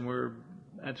approach, and we're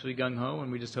absolutely gung-ho,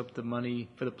 and we just hope the money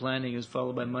for the planning is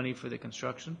followed by money for the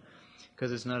construction,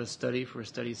 because it's not a study for a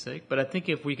study's sake. But I think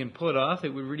if we can pull it off, it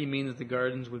would really mean that the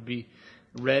gardens would be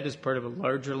read as part of a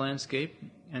larger landscape.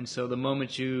 And so the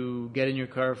moment you get in your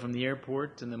car from the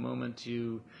airport and the moment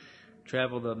you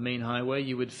travel the main highway,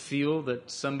 you would feel that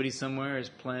somebody somewhere has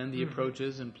planned the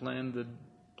approaches and planned the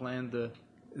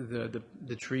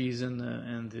trees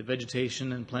and the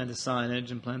vegetation and planned the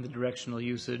signage and planned the directional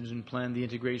usage and planned the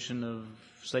integration of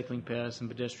cycling paths and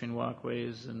pedestrian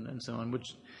walkways and so on,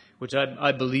 which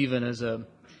I believe in as the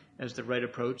right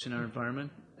approach in our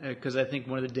environment. Because I think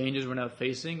one of the dangers we're now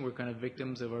facing, we're kind of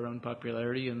victims of our own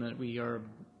popularity, and that we are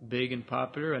big and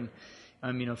popular, and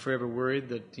I'm forever worried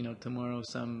that tomorrow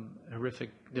some horrific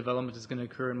development is going to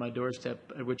occur in my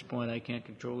doorstep, at which point I can't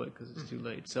control it because it's too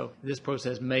late. So this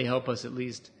process may help us at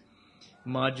least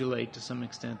modulate to some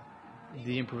extent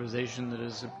the improvisation that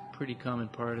is a pretty common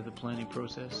part of the planning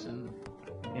process in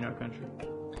our country.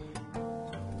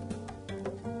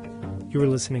 You are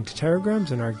listening to Pterograms,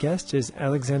 and our guest is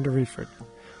Alexander Riefert.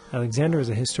 Alexander is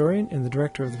a historian and the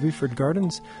director of the Riefert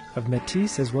Gardens of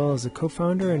Métis, as well as a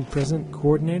co-founder and present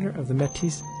coordinator of the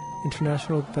Métis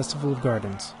International Festival of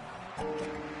Gardens.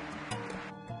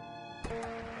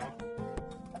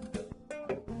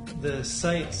 The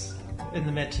sites in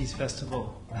the Métis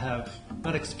Festival have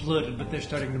not exploded, but they're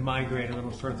starting to migrate a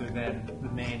little further than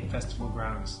the main festival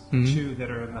grounds. Mm-hmm. 2 that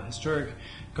are in the historic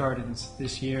gardens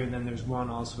this year, and then there's one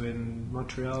also in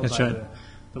Montreal. That's right.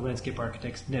 The landscape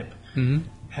architect's NIP. Mm-hmm.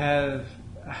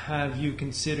 Have you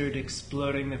considered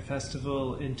exploding the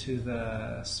festival into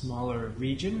the smaller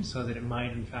region so that it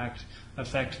might in fact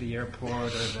affect the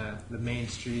airport or the main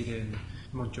street in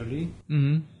Montjoly?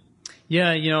 Mm-hmm.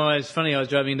 Yeah, it's funny. I was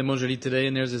driving into Montjoly today,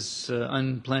 and there's this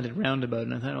unplanted roundabout,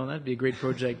 and I thought, that'd be a great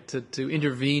project to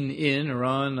intervene in or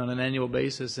on an annual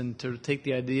basis, and to take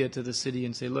the idea to the city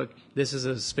and say, look, this is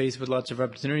a space with lots of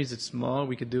opportunities. It's small.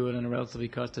 We could do it on a relatively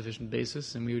cost-efficient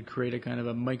basis, and we would create a kind of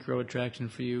a micro-attraction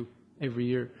for you every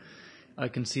year. I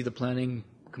can see the planning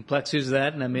complexities of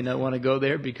that, and I may not want to go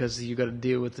there because you've got to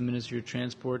deal with the Ministry of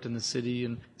Transport and the city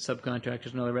and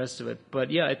subcontractors and all the rest of it.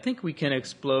 But yeah, I think we can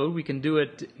explode. We can do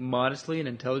it modestly and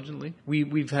intelligently.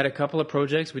 We've had a couple of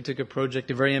projects. We took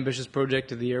a very ambitious project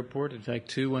to the airport. In fact,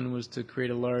 2. One was to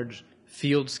create a large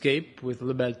fieldscape with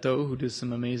Le Balteau, who does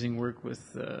some amazing work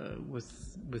with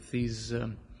these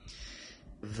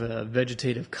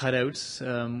vegetative cutouts,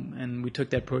 and we took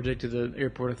that project to the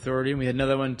airport authority, and we had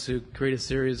another one to create a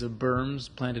series of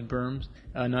planted berms,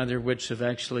 neither of which have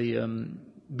actually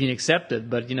been accepted,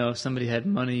 but if somebody had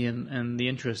money and the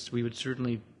interest, we would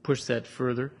certainly push that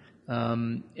further.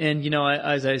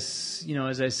 As I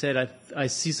said, I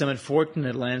see some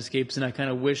unfortunate landscapes, and I kind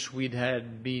of wish we'd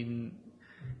had been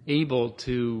able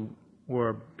to,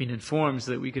 or been informed,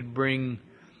 so that we could bring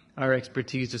our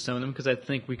expertise to some of them, because I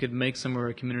think we could make some of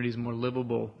our communities more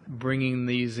livable, bringing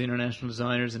these international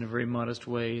designers in a very modest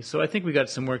way. So I think we got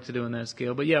some work to do on that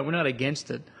scale. But yeah, we're not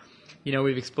against it.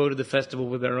 We've exploded the festival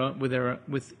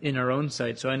within our own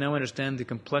site. So I now understand the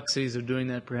complexities of doing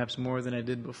that perhaps more than I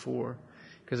did before,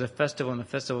 because a festival on the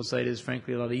festival site is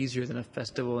frankly a lot easier than a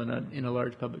festival in a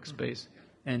large public space.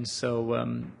 And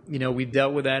so, we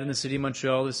dealt with that in the city of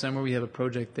Montreal this summer. We have a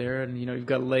project there, and, you've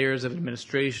got layers of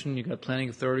administration, you've got planning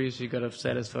authorities, you've got to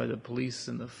satisfy the police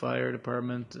and the fire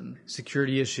department and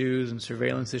security issues and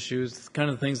surveillance issues, the kind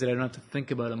of things that I don't have to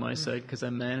think about on my side, because I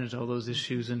manage all those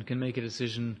issues and can make a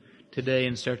decision today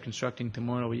and start constructing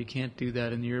tomorrow. Well, you can't do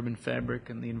that in the urban fabric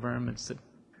and the environments that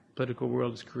political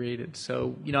world is created.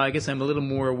 So, I guess I'm a little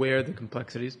more aware of the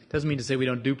complexities. Doesn't mean to say we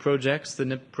don't do projects. The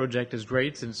NIP project is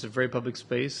great, and it's a very public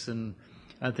space, and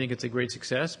I think it's a great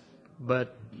success.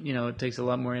 But, it takes a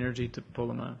lot more energy to pull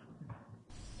them off.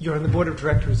 You're on the board of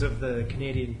directors of the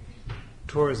Canadian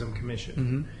Tourism Commission,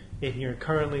 Mm-hmm. and you're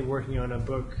currently working on a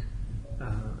book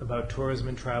about tourism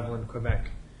and travel in Quebec.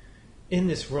 In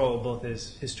this role, both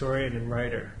as historian and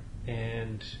writer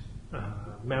and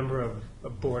member of a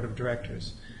board of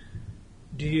directors,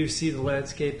 do you see the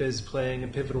landscape as playing a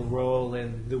pivotal role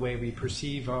in the way we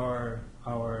perceive our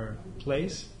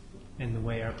place and the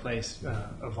way our place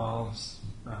evolves,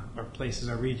 our places,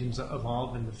 our regions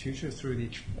evolve in the future through the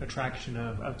attraction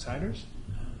of outsiders?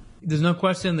 There's no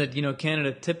question that,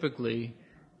 Canada typically,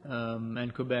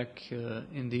 and Quebec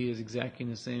indeed is exactly in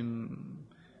the same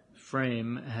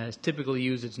frame, has typically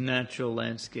used its natural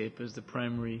landscape as the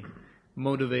primary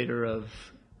motivator of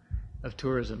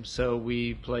tourism. So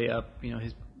we play up,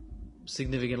 his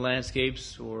significant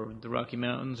landscapes, or the Rocky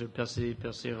Mountains, or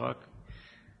Percé Rock.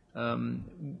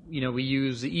 We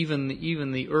use even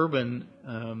the urban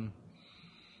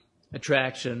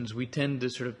attractions. We tend to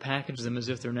sort of package them as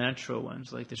if they're natural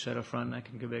ones, like the Chateau Frontenac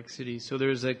in Quebec City. So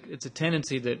it's a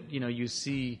tendency that you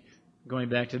see going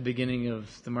back to the beginning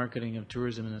of the marketing of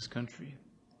tourism in this country.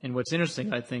 And what's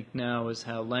interesting, I think, now is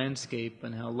how landscape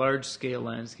and how large-scale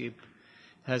landscape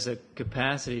has a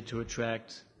capacity to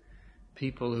attract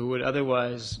people who would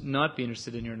otherwise not be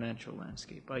interested in your natural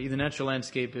landscape. The natural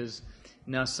landscape is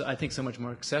now, I think, so much more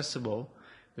accessible.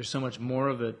 There's so much more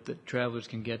of it that travelers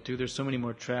can get to. There's so many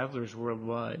more travelers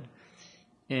worldwide.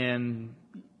 And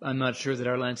I'm not sure that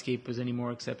our landscape is any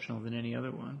more exceptional than any other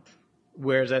one.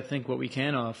 Whereas I think what we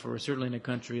can offer, certainly in a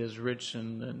country as rich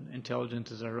and intelligent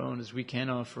as our own, is we can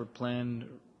offer planned,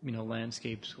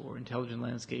 landscapes, or intelligent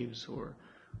landscapes, or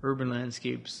urban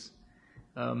landscapes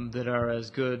that are as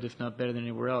good, if not better, than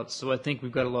anywhere else. So I think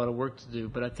we've got a lot of work to do.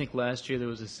 But I think last year there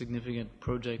was a significant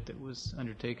project that was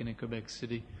undertaken in Quebec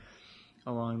City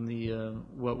along the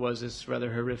what was this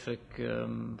rather horrific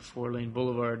 4-lane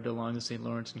boulevard along the St.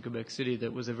 Lawrence in Quebec City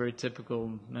that was a very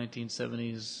typical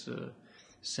 1970s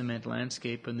cement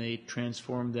landscape, and they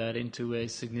transformed that into a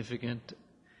significant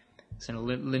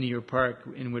linear park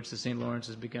in which the St. Lawrence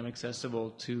has become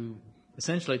accessible to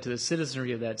essentially to the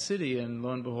citizenry of that city. And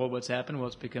lo and behold, what's happened? Well,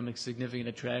 it's become a significant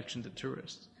attraction to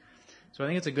tourists. So I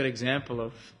think it's a good example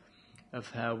of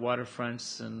how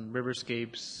waterfronts and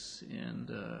riverscapes and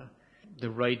the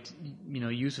right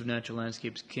use of natural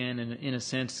landscapes can, in a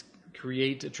sense,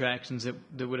 create attractions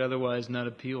that would otherwise not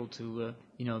appeal to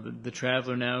the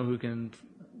traveler now, who can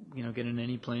get in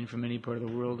any plane from any part of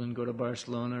the world and go to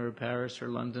Barcelona or Paris or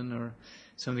London or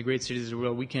some of the great cities of the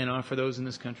world. We can't offer those in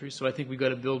this country, so I think we've got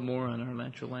to build more on our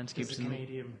natural landscapes.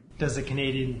 Does the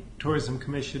Canadian Tourism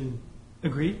Commission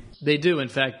agree? They do. In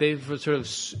fact, they've sort of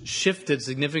shifted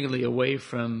significantly away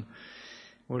from,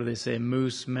 what do they say,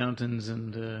 moose, mountains,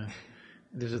 and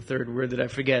there's a third word that I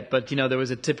forget, but there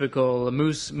was a typical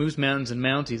moose, mountains, and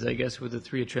Mounties, I guess, were the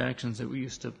three attractions that we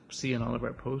used to see on all of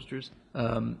our posters.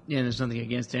 And there's nothing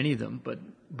against any of them,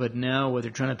 but now what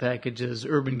they're trying to package is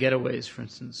urban getaways, for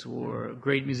instance, or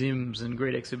great museums and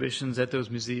great exhibitions at those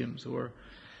museums, or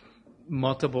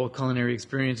multiple culinary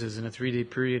experiences in a 3-day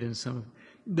period in some of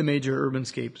the major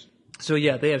urbanscapes. So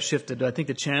yeah, they have shifted. I think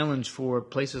the challenge for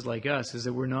places like us is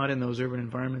that we're not in those urban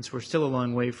environments. We're still a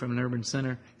long way from an urban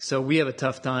center. So we have a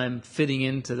tough time fitting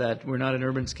into that. We're not an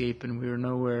urbanscape, and we're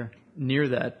nowhere near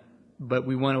that. But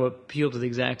we want to appeal to the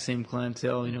exact same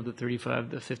clientele, the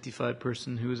 35 to 55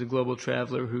 person who is a global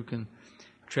traveler who can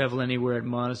travel anywhere at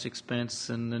modest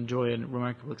expense and enjoy a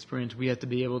remarkable experience. We have to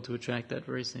be able to attract that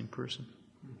very same person.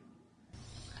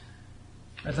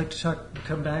 I'd like to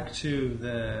come back to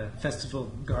the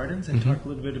festival gardens and talk a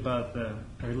little bit about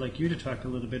I'd like you to talk a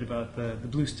little bit about the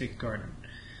Blue Stick Garden.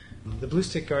 The Blue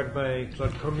Stick Garden by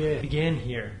Claude Cormier began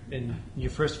here in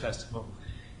your first festival.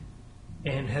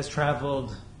 and has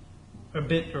traveled a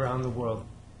bit around the world.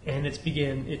 And it's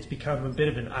become a bit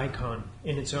of an icon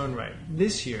in its own right.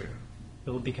 This year, it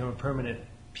will become a permanent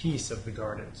piece of the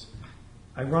gardens.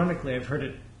 Ironically, I've heard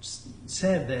it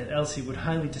said that Elsie would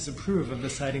highly disapprove of the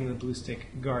siting of the Blue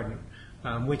Stick Garden,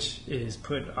 which is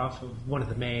put off of one of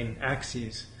the main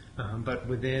axes, but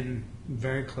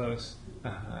very close,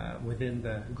 within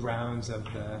the grounds of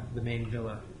the main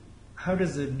villa. How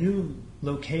does the new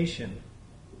location,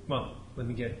 well, let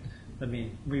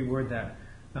me reword that.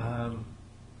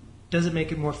 Does it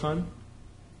make it more fun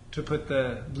to put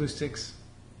the blue sticks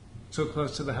so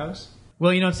close to the house?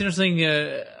 Well, it's interesting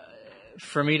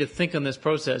for me to think on this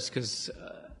process because,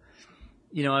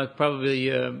 I probably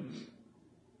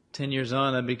 10 years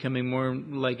on, I'm becoming more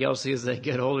like Elsie as I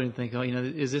get older and think,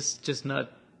 is this just not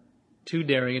too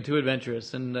daring and too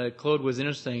adventurous? And Claude was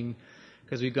interesting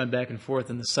because we've gone back and forth,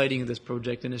 and the siting of this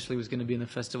project initially was going to be in the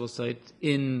festival site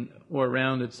in or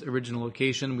around its original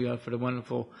location. We offered a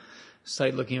wonderful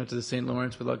site looking out to the St.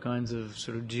 Lawrence with all kinds of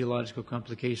sort of geological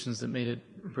complications that made it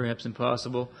perhaps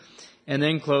impossible. And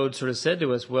then Claude sort of said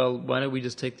to us, well, why don't we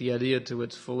just take the idea to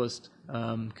its fullest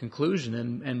conclusion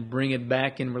and bring it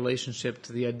back in relationship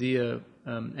to the idea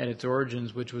at its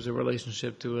origins, which was a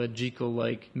relationship to a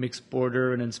Jekyll-like mixed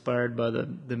border and inspired by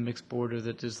the mixed border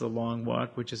that is the Long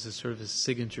Walk, which is a sort of a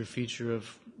signature feature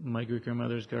of my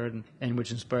Greek-grandmother's garden and which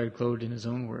inspired Claude in his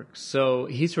own work. So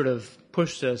he sort of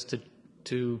pushed us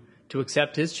to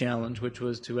accept his challenge, which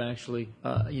was to actually,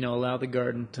 allow the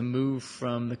garden to move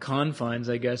from the confines,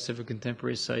 I guess, of a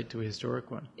contemporary site to a historic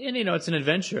one. And, it's an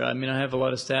adventure. I mean, I have a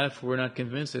lot of staff who are not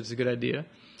convinced it's a good idea.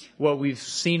 What we've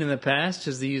seen in the past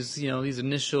is these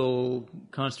initial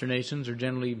consternations are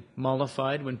generally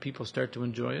mollified when people start to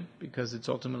enjoy it because it's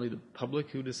ultimately the public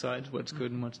who decides what's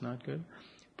good and what's not good.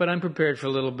 But I'm prepared for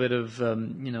a little bit of,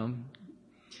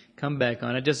 comeback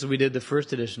on it, just as we did the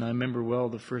first edition. I remember well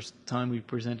the first time we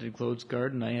presented Claude's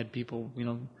Garden, I had people,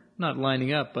 not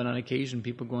lining up, but on occasion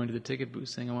people going to the ticket booth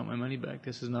saying, I want my money back.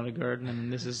 This is not a garden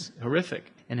and this is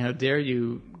horrific. And how dare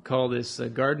you call this a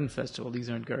garden festival? These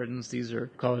aren't gardens. These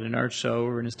are, call it an art show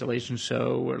or an installation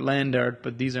show or land art,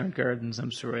 but these aren't gardens.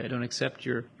 I'm sorry, I don't accept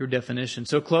your definition.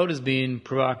 So Claude is being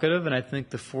provocative, and I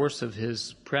think the force of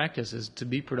his practice is to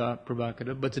be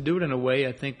provocative, but to do it in a way,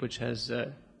 I think, which has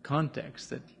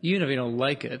context, that even if you don't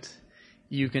like it,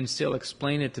 you can still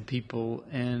explain it to people,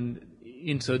 and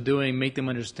in so doing, make them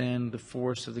understand the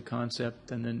force of the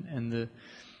concept and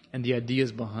the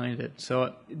ideas behind it.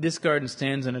 So this garden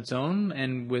stands on its own,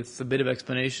 and with a bit of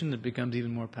explanation, it becomes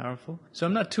even more powerful. So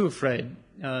I'm not too afraid.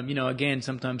 Again,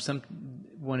 sometimes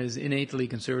one is innately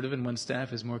conservative, and one's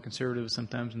staff is more conservative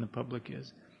sometimes than the public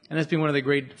is. And that's been one of the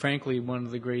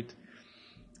great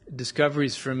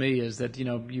discoveries for me is that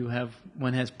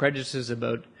one has prejudices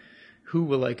about who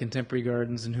will like contemporary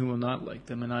gardens and who will not like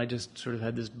them, and I just sort of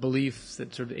had this belief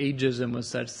that sort of ageism was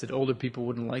such that older people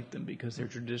wouldn't like them because they're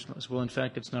traditionalists. Well, in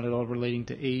fact, it's not at all relating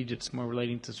to age. It's more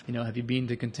relating to have you been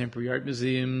to contemporary art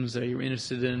museums? Are you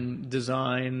interested in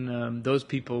design? Those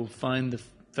people find the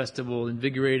festival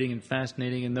invigorating and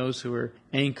fascinating, and those who are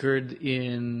anchored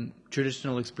in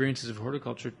traditional experiences of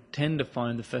horticulture tend to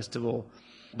find the festival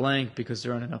blank because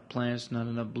there aren't enough plants, not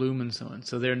enough bloom, and so on.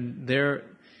 So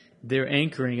their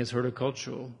anchoring is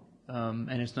horticultural,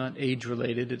 and it's not age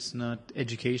related, it's not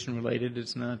education related,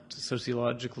 it's not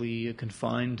sociologically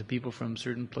confined to people from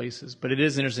certain places. But it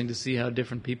is interesting to see how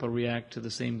different people react to the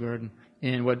same garden.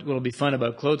 And what will be fun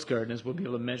about Claude's Garden is we'll be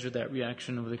able to measure that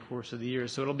reaction over the course of the year.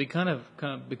 So it'll be kind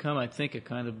of become, I think, a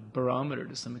kind of barometer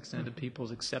to some extent of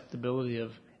people's acceptability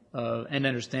of and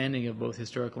understanding of both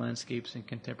historic landscapes and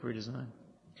contemporary design.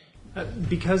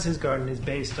 Because his garden is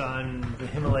based on the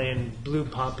Himalayan blue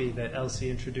poppy that Elsie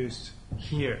introduced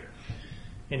here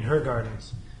in her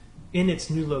gardens, in its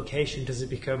new location, does it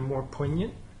become more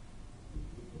poignant?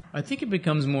 I think it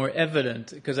becomes more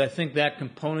evident because I think that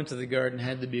component of the garden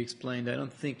had to be explained. I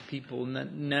don't think people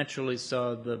naturally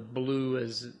saw the blue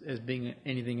as being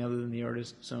anything other than the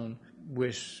artist's own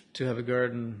wish to have a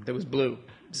garden that was blue.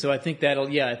 So I think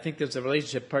I think there's a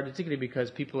relationship, particularly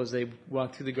because people, as they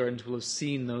walk through the gardens, will have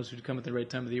seen, those who come at the right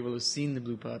time of the year will have seen the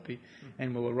blue poppy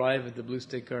and will arrive at the Blue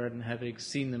Stick Garden having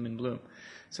seen them in bloom.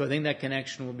 So I think that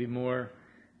connection will be more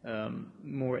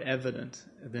evident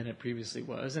than it previously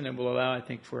was, and it will allow, I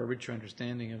think, for a richer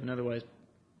understanding of an otherwise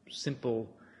simple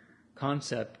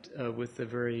concept with a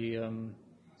very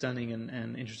stunning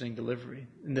and interesting delivery.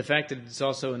 And the fact that it's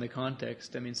also in the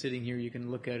context, I mean, sitting here, you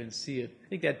can look at it and see it. I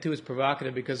think that, too, is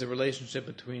provocative because the relationship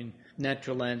between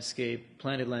natural landscape,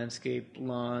 planted landscape,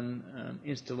 lawn,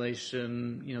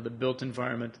 installation, the built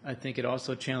environment. I think it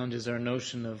also challenges our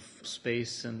notion of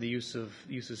space and the use of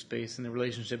space and the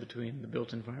relationship between the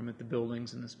built environment, the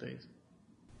buildings, and the space.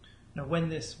 Now, when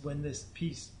this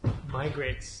piece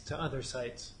migrates to other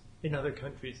sites in other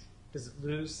countries, does it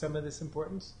lose some of this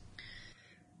importance?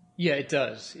 Yeah, it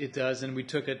does. It does. And we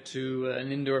took it to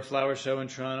an indoor flower show in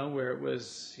Toronto where it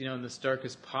was, in the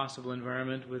starkest possible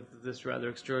environment with this rather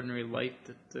extraordinary light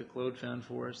that Claude found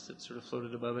for us that sort of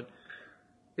floated above it.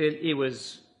 It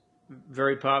was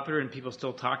very popular, and people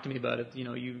still talk to me about it.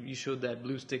 You showed that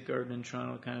blue stick garden in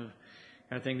Toronto kind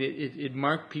of thing. It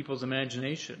marked people's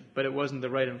imagination, but it wasn't the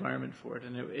right environment for it,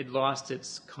 and it lost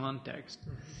its context.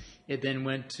 Mm-hmm. It then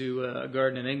went to a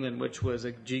garden in England, which was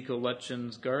a Jekyll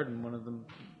Lutyens garden, one of the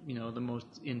the most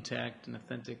intact and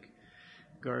authentic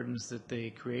gardens that they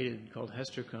created, called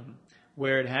Hestercombe,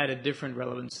 where it had a different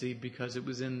relevancy because it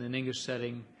was in an English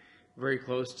setting, very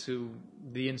close to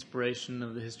the inspiration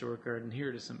of the historic garden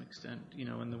here to some extent,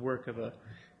 and the work of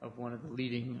one of the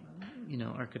leading,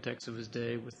 architects of his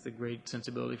day with the great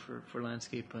sensibility for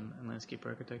landscape and landscape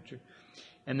architecture.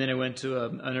 And then it went to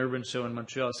an urban show in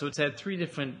Montreal. So it's had three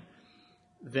different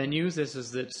venues.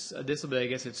 This will be, I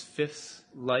guess, its fifth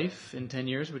life in 10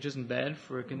 years, which isn't bad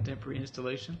for a contemporary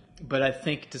installation. But I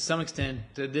think to some extent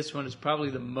this one is probably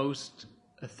the most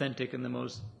authentic and the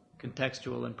most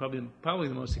contextual and probably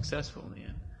the most successful in the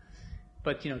end.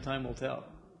 But time will tell.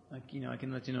 I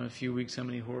can let you know in a few weeks how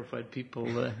many horrified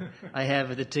people I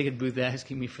have at the ticket booth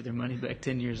asking me for their money back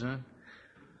 10 years on.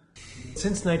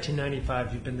 Since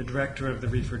 1995, you've been the director of the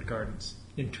Reeford Gardens.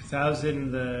 In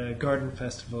 2000, the Garden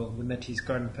Festival, the Métis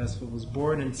Garden Festival, was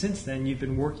born, and since then you've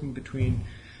been working between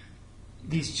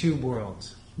these two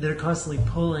worlds that are constantly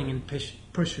pulling and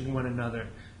pushing one another,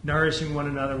 nourishing one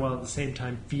another while at the same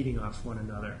time feeding off one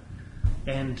another.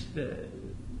 And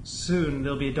soon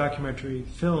there'll be a documentary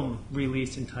film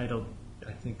released entitled,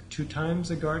 I think, 2 Times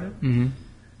a Garden, mm-hmm.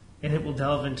 and it will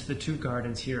delve into the two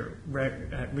gardens here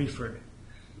at Reeford.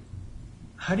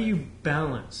 How do you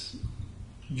balance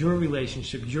your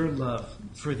relationship, your love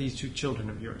for these two children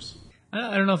of yours?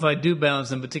 I don't know if I do balance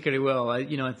them particularly well. I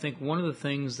think one of the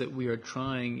things that we are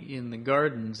trying in the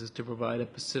gardens is to provide a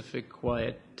pacific,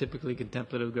 quiet, typically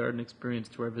contemplative garden experience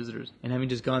to our visitors. And having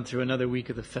just gone through another week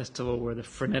of the festival where the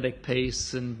frenetic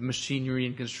pace and machinery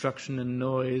and construction and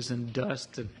noise and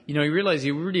dust, and you realize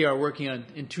you really are working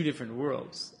in two different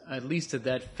worlds, at least at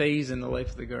that phase in the life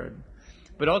of the garden.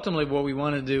 But ultimately what we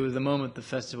want to do the moment the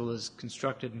festival is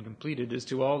constructed and completed is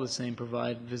to all the same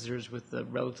provide visitors with a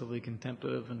relatively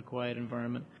contemplative and quiet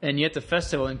environment. And yet the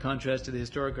festival, in contrast to the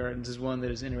historic gardens, is one that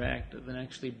is interactive and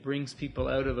actually brings people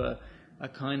out of a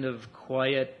kind of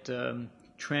quiet,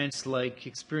 trance-like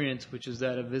experience, which is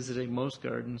that of visiting most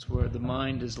gardens where the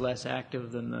mind is less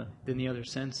active than the other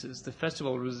senses. The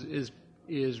festival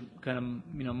is kind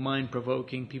of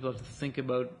mind-provoking. People have to think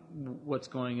about what's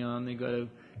going on. They got to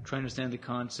try to understand the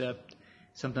concept.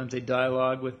 Sometimes they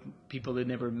dialogue with people they've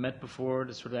never met before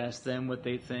to sort of ask them what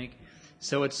they think.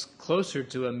 So it's closer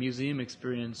to a museum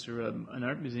experience or an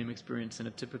art museum experience than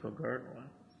a typical garden one.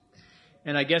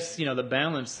 And I guess, the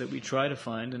balance that we try to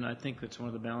find, and I think that's one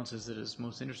of the balances that is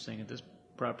most interesting at this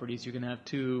property, is you can have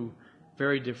two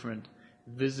very different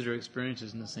visitor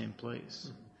experiences in the same place.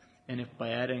 Mm-hmm. And if by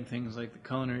adding things like the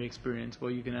culinary experience, well,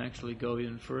 you can actually go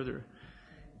even further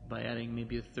by adding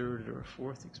maybe a third or a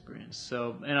fourth experience.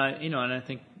 So, and I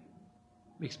think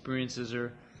experiences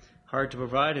are hard to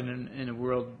provide in a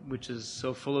world which is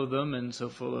so full of them and so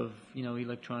full of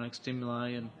electronic stimuli,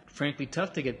 and frankly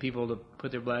tough to get people to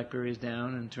put their BlackBerries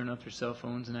down and turn off their cell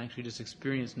phones and actually just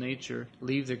experience nature,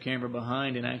 leave their camera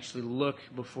behind, and actually look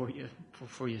before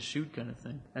you shoot, kind of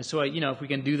thing. And so if we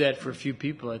can do that for a few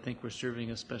people, I think we're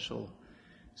serving a special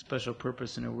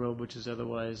purpose in a world which is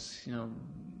otherwise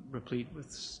replete with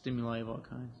stimuli of all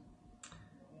kinds.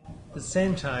 At the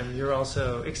same time, you're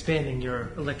also expanding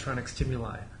your electronic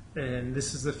stimuli. And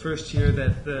this is the first year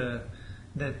that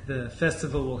the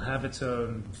festival will have its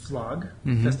own vlog,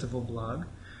 mm-hmm. festival blog.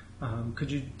 Could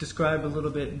you describe a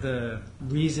little bit the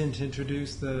reason to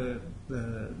introduce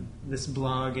this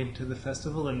blog into the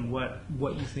festival and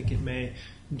what you think it may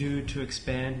do to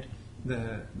expand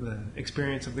the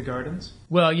experience of the gardens?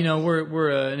 Well, we're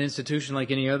an institution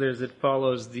like any others that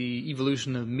follows the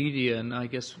evolution of media, and I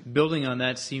guess building on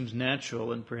that seems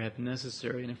natural and perhaps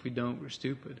necessary, and if we don't, we're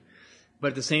stupid. But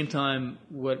at the same time,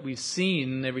 what we've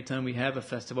seen every time we have a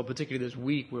festival, particularly this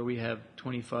week where we have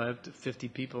 25 to 50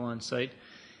 people on site,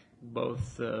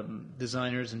 both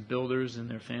designers and builders and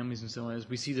their families and so on, is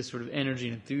we see this sort of energy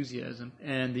and enthusiasm,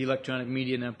 and the electronic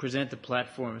media now present the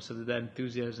platform so that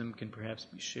enthusiasm can perhaps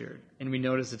be shared. And we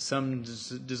noticed that some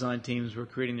design teams were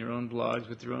creating their own blogs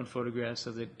with their own photographs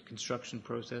of the construction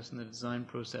process and the design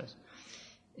process.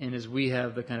 And as we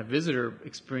have the kind of visitor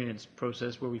experience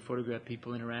process where we photograph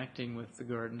people interacting with the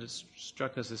garden, it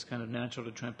struck us as kind of natural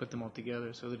to try and put them all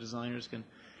together so the designers can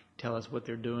tell us what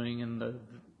they're doing, and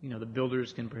the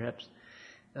builders can perhaps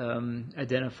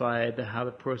identify how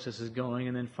the process is going,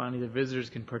 and then finally the visitors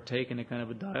can partake in a kind of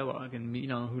a dialogue, and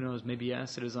who knows, maybe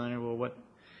ask the designer, well,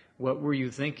 what were you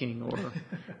thinking,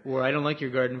 or I don't like your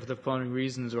garden for the following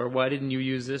reasons, or why didn't you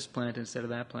use this plant instead of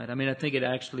that plant? I mean, I think it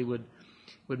actually would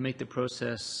make the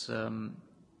process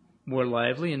more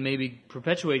lively and maybe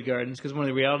perpetuate gardens, because one of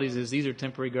the realities is these are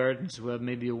temporary gardens who have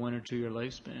maybe a 1 or 2 year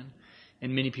lifespan,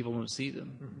 and many people won't see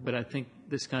them. Mm-hmm. But I think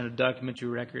this kind of documentary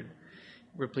record,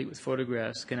 replete with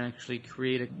photographs, can actually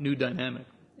create a new dynamic.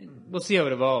 We'll see how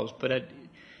it evolves, but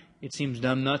it seems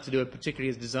dumb not to do it, particularly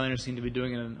as designers seem to be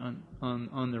doing it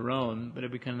on their own, but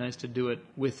it'd be kind of nice to do it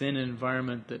within an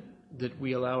environment that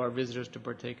we allow our visitors to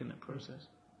partake in the process.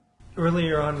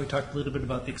 Earlier on, we talked a little bit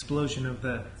about the explosion of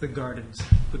the gardens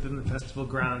within the festival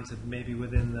grounds and maybe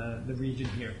within the region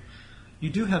here.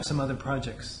 You do have some other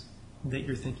projects that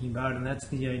you're thinking about, and that's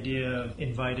the idea of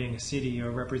inviting a city or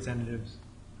representatives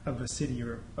of a city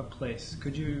or a place.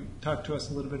 Could you talk to us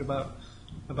a little bit about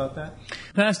that? In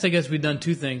the past, I guess we've done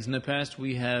two things. In the past,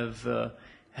 we have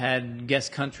had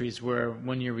guest countries where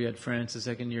 1 year we had France, the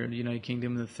second year the United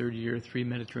Kingdom, and the third year 3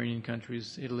 Mediterranean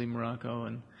countries, Italy, Morocco,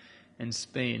 and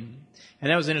Spain. And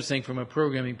that was interesting from a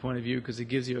programming point of view because it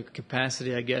gives you a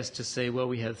capacity, I guess, to say, well,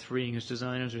 we have 3 English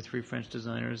designers or 3 French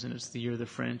designers, and it's the year of the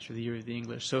French or the year of the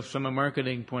English. So from a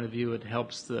marketing point of view, it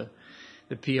helps the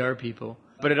PR people.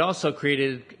 But it also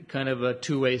created kind of a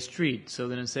two-way street, so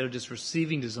that instead of just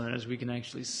receiving designers, we can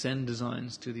actually send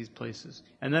designs to these places.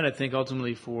 And that, I think,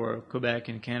 ultimately for Quebec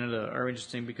and Canada are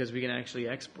interesting because we can actually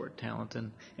export talent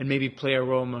and maybe play our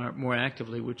role more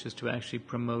actively, which is to actually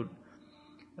promote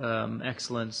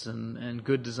excellence and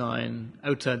good design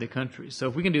outside the country. So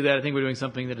if we can do that, I think we're doing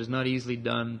something that is not easily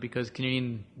done because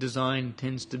Canadian design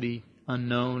tends to be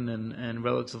unknown and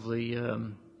relatively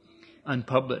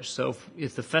unpublished. So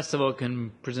if the festival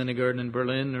can present a garden in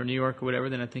Berlin or New York or whatever,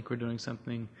 then I think we're doing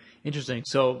something interesting.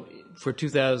 So for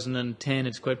 2010,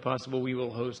 it's quite possible we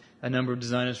will host a number of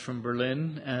designers from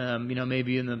Berlin.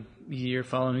 Maybe in the year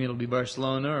following it'll be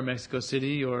Barcelona or Mexico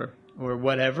City or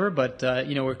whatever, but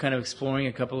we're kind of exploring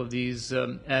a couple of these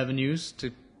avenues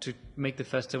to make the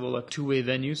festival a two-way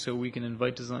venue so we can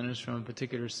invite designers from a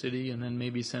particular city and then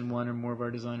maybe send one or more of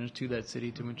our designers to that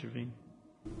city to intervene.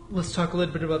 Let's talk a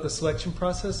little bit about the selection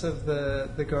process of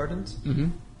the gardens. Mm-hmm.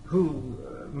 Who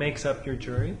makes up your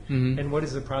jury, mm-hmm. and what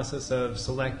is the process of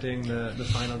selecting the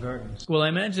final gardens? Well, I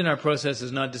imagine our process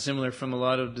is not dissimilar from a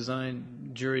lot of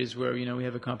design juries where, we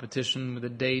have a competition with a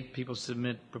date, people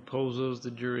submit proposals,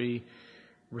 the jury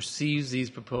receives these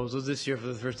proposals. This year, for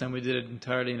the first time, we did it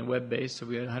entirely in a web base, so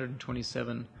we had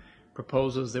 127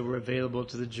 proposals that were available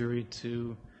to the jury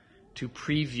to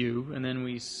preview, and then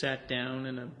we sat down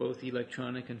in a both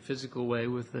electronic and physical way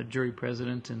with the jury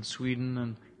president in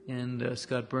Sweden and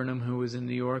Scott Burnham, who was in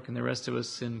New York, and the rest of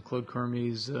us in Claude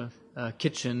Cormier's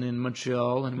kitchen in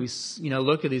Montreal, and we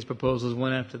looked at these proposals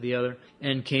one after the other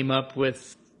and came up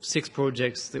with 6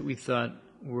 projects that we thought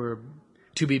were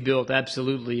to be built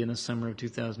absolutely in the summer of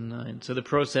 2009. So the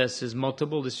process is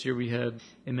multiple. This year we had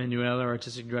Emmanuel, our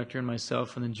artistic director, and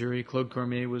myself on the jury. Claude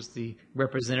Cormier was the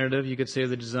representative, you could say, of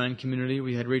the design community.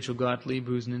 We had Rachel Gottlieb,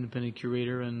 who's an independent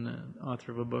curator and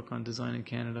author of a book on design in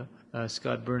Canada.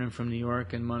 Scott Burnham from New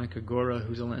York, and Monica Gora,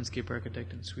 who's a landscape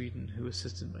architect in Sweden, who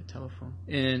assisted by telephone.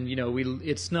 And,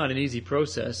 it's not an easy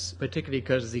process, particularly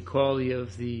because the quality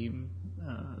of the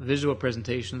visual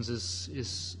presentations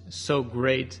is so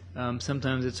great.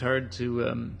 Sometimes it's hard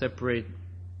to separate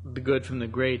the good from the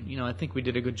great. I think we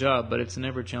did a good job, but it's an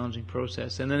ever-challenging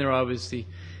process. And then there are obviously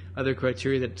other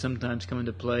criteria that sometimes come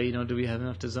into play. Do we have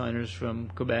enough designers from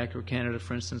Quebec or Canada,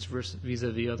 for instance,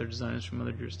 vis-a-vis other designers from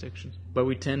other jurisdictions? But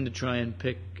we tend to try and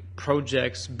pick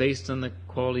projects based on the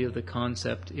quality of the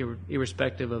concept,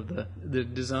 irrespective of the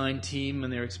design team,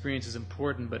 and their experience is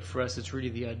important, but for us it's really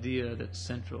the idea that's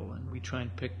central, and we try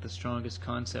and pick the strongest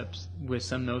concepts with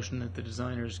some notion that the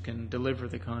designers can deliver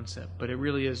the concept. But it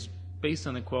really is based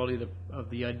on the quality of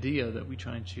the idea that we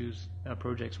try and choose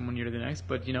projects from one year to the next.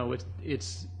 But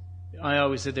I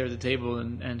always sit there at the table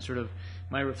and sort of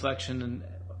my reflection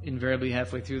invariably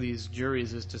halfway through these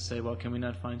juries is to say, well, can we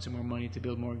not find some more money to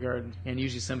build more gardens? And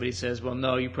usually somebody says, well,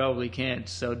 no, you probably can't.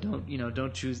 So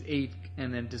don't choose 8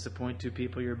 and then disappoint 2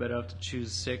 people. You're better off to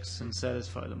choose 6 and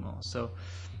satisfy them all. So,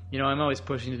 I'm always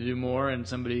pushing to do more, and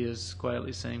somebody is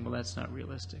quietly saying, well, that's not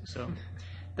realistic. So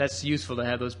that's useful to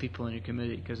have those people in your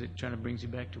committee because it kind of brings you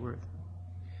back to earth.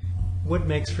 What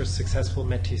makes for a successful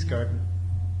Métis garden?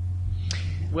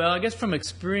 Well, I guess from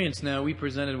experience now, we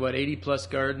presented, 80-plus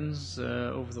gardens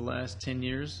over the last 10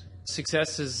 years.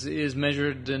 Success is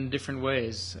measured in different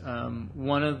ways.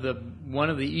 One of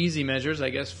the easy measures, I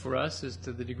guess, for us is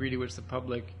to the degree to which the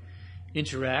public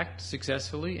interact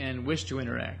successfully and wish to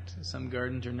interact. Some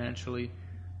gardens are naturally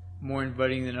more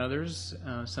inviting than others.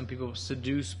 Some people are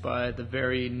seduced by the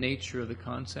very nature of the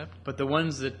concept. But the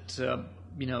ones that,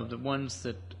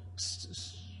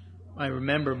 I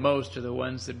remember most are the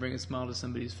ones that bring a smile to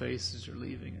somebody's face as they're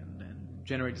leaving and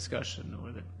generate discussion,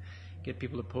 or that get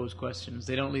people to pose questions.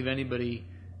 They don't leave anybody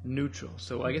neutral.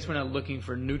 So I guess we're not looking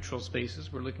for neutral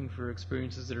spaces. We're looking for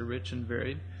experiences that are rich and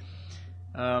varied.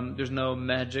 There's no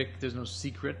magic. There's no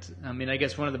secret. I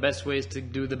guess one of the best ways to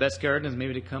do the best garden is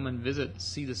maybe to come and visit,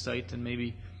 see the site, and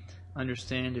maybe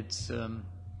understand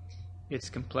its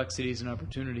complexities and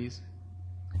opportunities.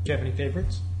 Do you have any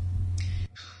favorites?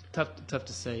 Tough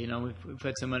to say. We've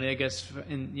had some money. I guess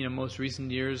in most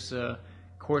recent years,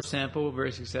 Core Sample,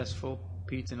 very successful.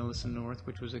 Pete and Alyssa North,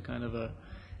 which was a kind of a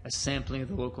sampling of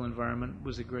the local environment,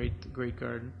 was a great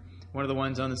garden. One of the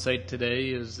ones on the site today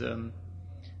is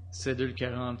Cédule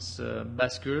Quarante's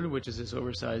Bascule, which is this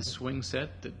oversized swing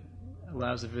set that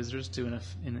allows the visitors to,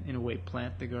 in a way,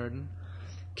 plant the garden.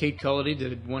 Kate Cullity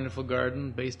did a wonderful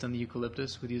garden based on the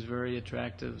eucalyptus with these very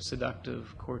attractive,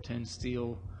 seductive Corten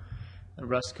steel,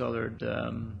 rust-colored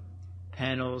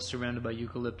panels surrounded by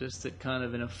eucalyptus that kind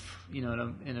of, in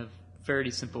a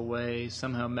fairly simple way,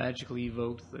 somehow magically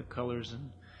evoked the colors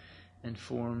and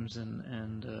forms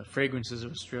and fragrances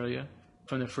of Australia.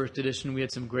 From the first edition, we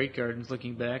had some great gardens.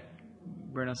 Looking back,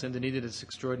 Bernard Saint-Denis did this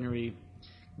extraordinary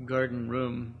garden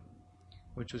room,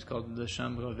 which was called the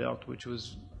Chambre Verte, which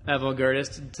was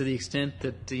avant-gardist to the extent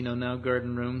that now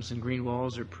garden rooms and green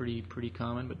walls are pretty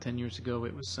common, but 10 years ago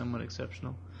it was somewhat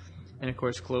exceptional. And of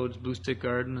course, Claude's Blue Stick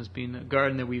Garden has been a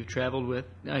garden that we've traveled with.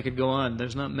 I could go on.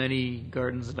 There's not many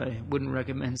gardens that I wouldn't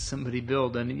recommend somebody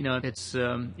build. And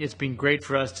it's been great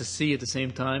for us to see at the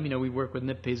same time. We work with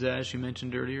Nip Paysage, you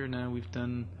mentioned earlier. Now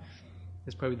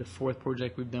it's probably the 4th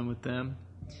project we've done with them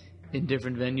in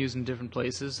different venues and different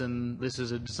places. And this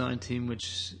is a design team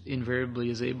which invariably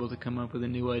is able to come up with a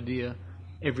new idea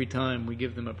every time we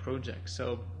give them a project.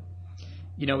 So,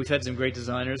 we've had some great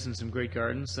designers and some great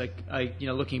gardens.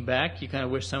 Looking back, you kind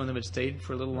of wish some of them had stayed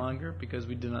for a little longer because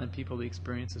we denied people the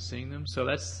experience of seeing them. So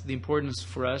that's the importance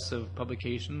for us of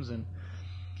publications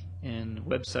and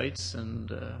websites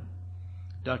and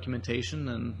documentation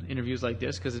and interviews like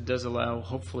this, because it does allow,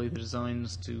 hopefully, the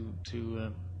designs to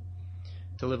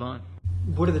live on.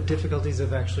 What are the difficulties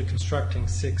of actually constructing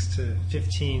 6 to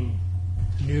 15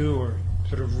 new or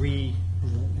sort of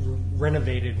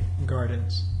renovated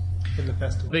gardens in the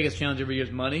festival? The biggest challenge every year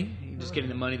is money, just getting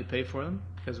the money to pay for them,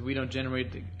 because we don't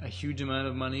generate a huge amount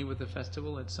of money with the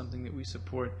festival. It's something that we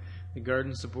support. The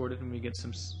gardens support it, and we get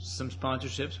some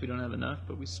sponsorships. We don't have enough,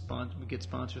 but we get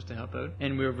sponsors to help out.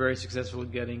 And we were very successful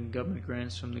at getting government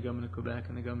grants from the Government of Quebec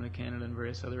and the Government of Canada and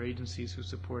various other agencies who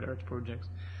support arts projects.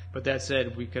 But that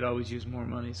said, we could always use more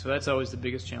money. So that's always the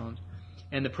biggest challenge.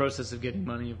 And the process of getting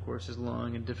money, of course, is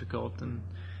long and difficult, and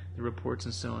the reports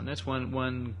and so on. That's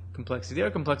one complexity. The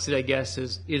other complexity, I guess,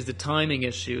 is the timing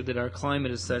issue, that our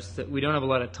climate is such that we don't have a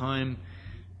lot of time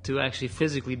to actually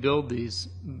physically build these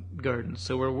gardens.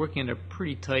 So we're working on a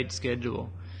pretty tight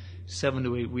schedule, 7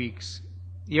 to 8 weeks.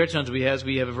 The other challenge we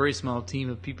have a very small team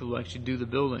of people who actually do the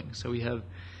building. So we have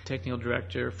technical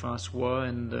director Francois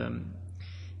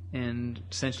and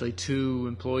essentially 2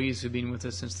 employees who've been with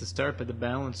us since the start, but the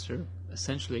balance are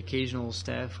essentially occasional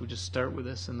staff who just start with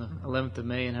us on the 11th of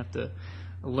May and have to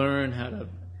learn how to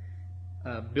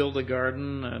build a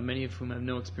garden, many of whom have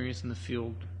no experience in the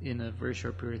field in a very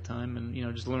short period of time, and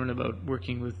just learn about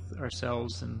working with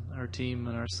ourselves and our team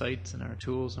and our sites and our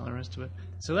tools and all the rest of it.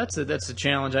 So that's a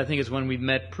challenge. I think it's one we've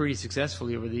met pretty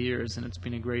successfully over the years, and it's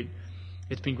been great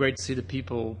to see the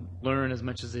people learn as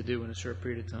much as they do in a short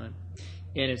period of time.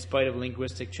 And in spite of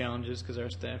linguistic challenges, because our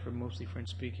staff are mostly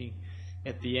French-speaking,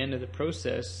 at the end of the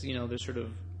process, there's sort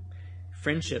of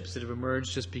friendships that have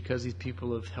emerged just because these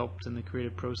people have helped in the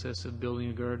creative process of building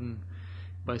a garden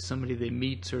by somebody they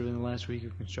meet sort of in the last week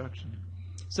of construction.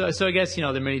 So I guess, there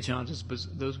are many challenges, but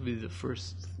those would be the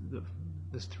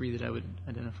 3 that I would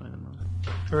identify the most.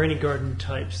 Are any garden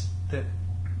types that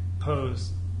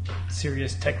pose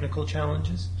serious technical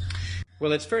challenges?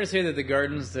 Well, it's fair to say that the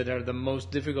gardens that are the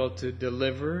most difficult to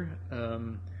deliver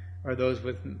are those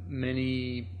with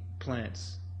many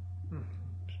plants,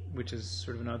 which is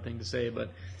sort of an odd thing to say,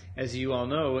 but as you all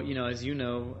know,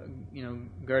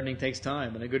 gardening takes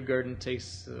time, and a good garden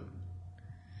takes a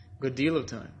good deal of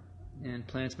time. And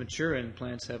plants mature, and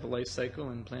plants have a life cycle,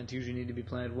 and plants usually need to be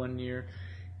planted one year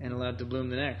and allowed to bloom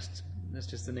the next. That's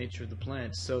just the nature of the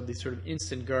plants. So the sort of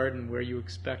instant garden where you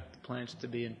expect the plants to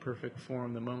be in perfect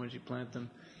form the moment you plant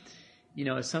them,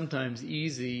 is sometimes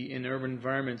easy in urban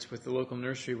environments with the local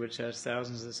nursery, which has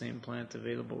thousands of the same plant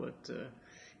available at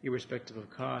irrespective of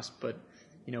cost. But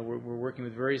we're working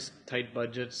with very tight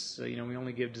budgets. We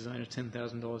only give designers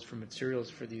 $10,000 for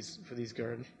materials for these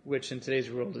gardens, which in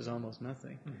today's world is almost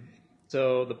nothing. Mm-hmm.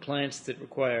 So the plants that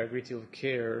require a great deal of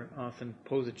care often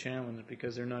pose a challenge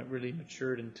because they're not really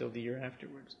matured until the year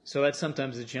afterwards. So that's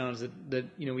sometimes a challenge that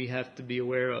we have to be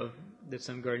aware of, that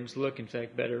some gardens look, in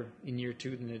fact, better in year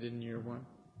 2 than they did in year 1.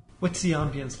 What's the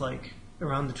ambience like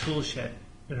around the tool shed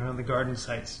and around the garden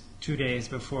sites 2 days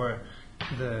before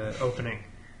the opening?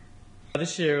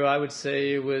 This year, I would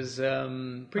say it was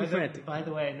pretty frantic. By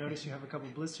the way, I noticed you have a couple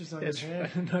of blisters on your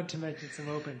hand, right. Not to mention some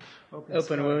open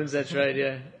wounds. That's right,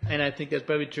 yeah. And I think that's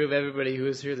probably true of everybody who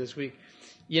is here this week.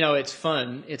 It's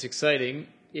fun. It's exciting.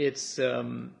 It's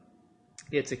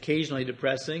occasionally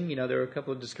depressing. There were a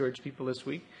couple of discouraged people this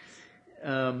week.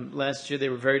 Last year, they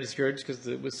were very discouraged because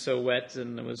it was so wet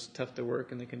and it was tough to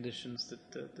work in the conditions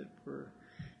that were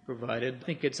provided. I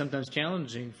think it's sometimes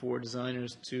challenging for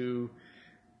designers to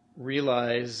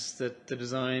realize that the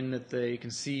design that they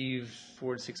conceive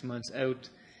 4 to 6 months out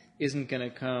isn't going to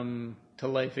come to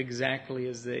life exactly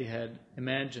as they had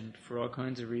imagined for all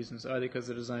kinds of reasons, either because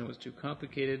the design was too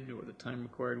complicated, or the time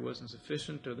required wasn't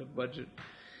sufficient, or the budget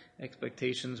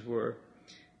expectations were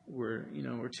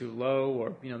too low,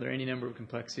 or there are any number of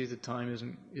complexities. The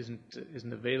time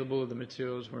isn't available, or the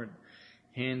materials weren't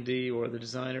handy, or the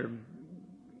designer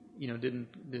didn't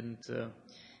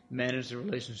manage the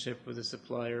relationship with the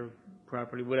supplier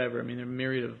properly, whatever. I mean, there are a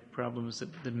myriad of problems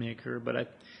that may occur. But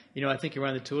I think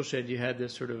around the tool shed you had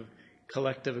this sort of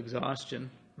collective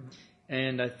exhaustion,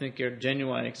 and I think a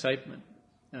genuine excitement,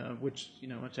 which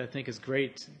I think is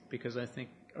great, because I think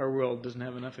our world doesn't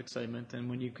have enough excitement, and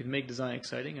when you can make design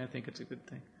exciting, I think it's a good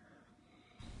thing.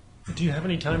 Do you have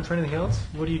any time for anything else?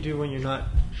 What do you do when you're not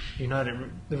at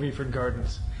the Reeford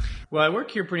Gardens? Well, I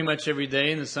work here pretty much every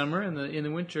day in the summer. In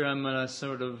the winter, I'm on a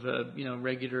sort of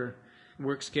regular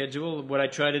work schedule. What I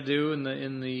try to do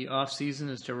in the off season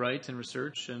is to write and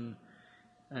research and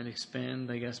expand,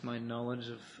 I guess, my knowledge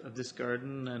of this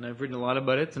garden. And I've written a lot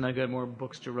about it, and I've got more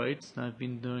books to write. And I've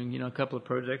been doing a couple of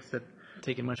projects that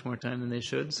taken much more time than they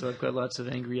should, so I've got lots of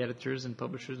angry editors and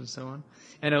publishers and so on.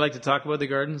 And I like to talk about the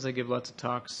gardens. I give lots of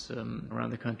talks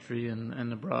around the country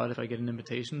and abroad if I get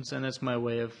invitations, and that's my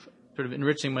way of sort of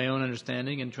enriching my own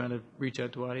understanding and trying to reach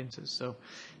out to audiences. So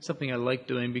something I like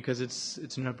doing because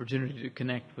it's an opportunity to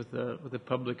connect with the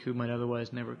public who might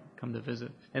otherwise never come to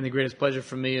visit. And the greatest pleasure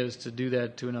for me is to do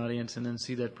that to an audience and then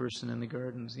see that person in the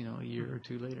gardens, a year or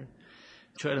two later.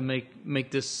 Try to make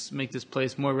this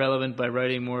place more relevant by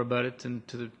writing more about it and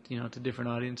to different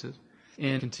audiences,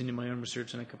 and continue my own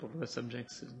research on a couple of other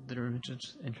subjects that are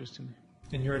interesting me.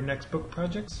 And your next book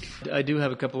projects? I do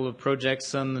have a couple of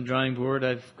projects on the drawing board.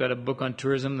 I've got a book on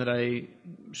tourism that I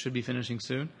should be finishing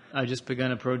soon. I've just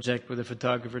begun a project with a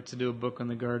photographer to do a book on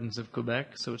the gardens of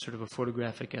Quebec, so it's sort of a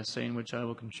photographic essay in which I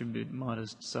will contribute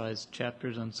modest-sized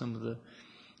chapters on some of the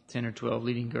 10 or 12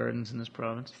 leading gardens in this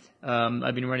province.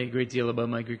 I've been writing a great deal about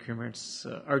my Greek Rembrandt's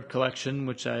art collection,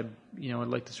 which I'd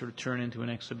like to sort of turn into an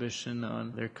exhibition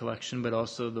on their collection, but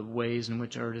also the ways in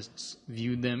which artists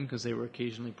viewed them, because they were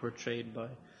occasionally portrayed by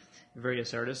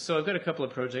various artists. So I've got a couple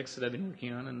of projects that I've been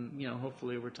working on, and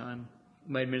hopefully over time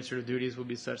my administrative duties will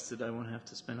be such that I won't have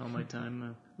to spend all my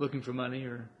time looking for money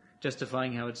or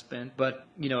justifying how it's spent. But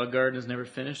a garden is never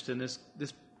finished, and this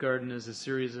garden is a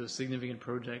series of significant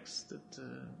projects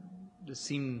that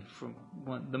seem from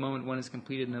the moment one is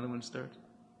completed, another one starts.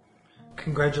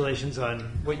 Congratulations on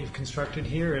what you've constructed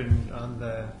here and on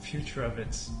the future of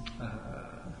its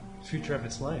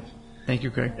life. Thank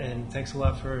you, Craig. And thanks a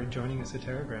lot for joining us at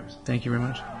Terragrams. Thank you very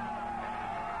much.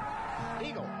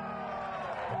 Eagle.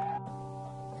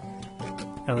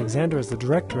 Alexander is the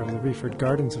director of the Reeford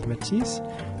Gardens of Métis,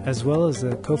 as well as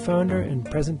the co-founder and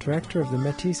present director of the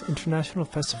Métis International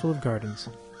Festival of Gardens.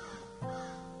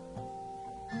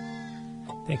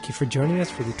 Thank you for joining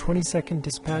us for the 22nd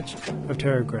dispatch of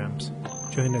Terragrams.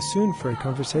 Join us soon for a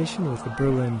conversation with the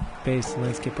Berlin-based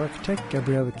landscape architect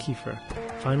Gabriele Kiefer,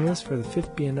 finalist for the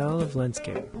 5th Biennale of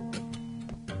Landscape.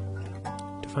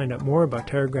 To find out more about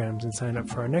Teragrams and sign up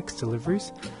for our next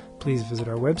deliveries, please visit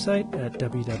our website at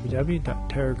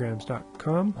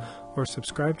www.teragrams.com or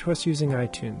subscribe to us using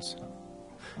iTunes.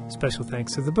 Special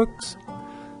thanks to the books.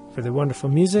 For the wonderful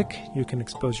music, you can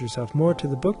expose yourself more to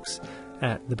the books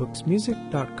at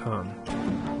thebooksmusic.com.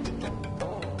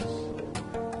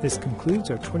 This concludes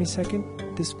our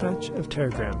 22nd dispatch of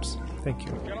Teragrams. Thank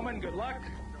you. Gentlemen, good luck.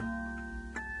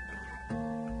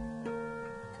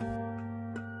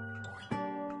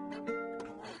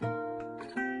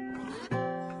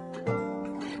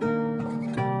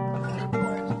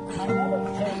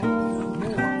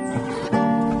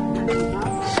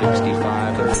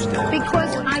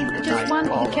 Because I just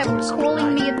wanted, he kept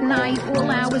calling me at night, all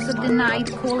hours of the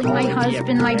night, calling my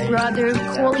husband, my brother,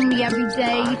 calling me every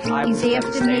day. He's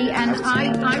after me, and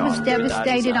I was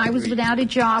devastated. I was without a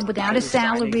job, without a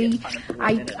salary.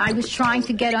 I was trying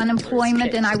to get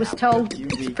unemployment, and I was told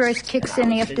it first kicks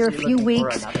in after a few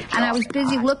weeks. And I was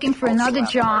busy looking for another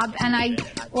job, and I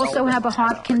also have a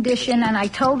heart condition, and I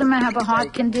told him I have a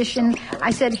heart condition.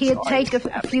 I said, here, take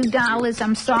a few dollars.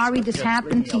 I'm sorry this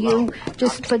happened to you.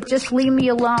 Just leave me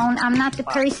alone. I'm not the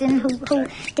person who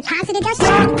deposited us.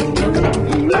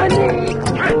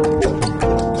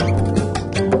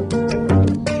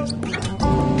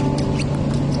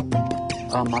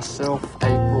 Myself,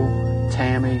 April,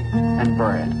 Tammy, and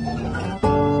Brad.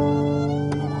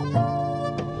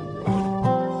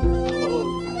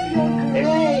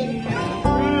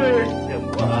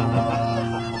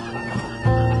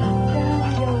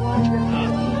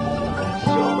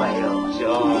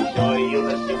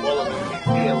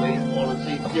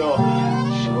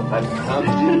 I come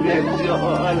to get you.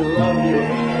 I love you.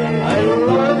 I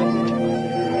love you.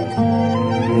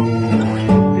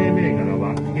 定銘柄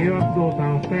は平和不動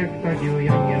産894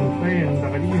円1000円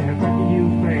高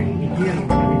280円1円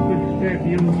高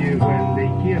345円で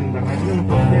1円高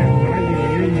474円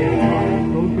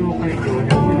東京海上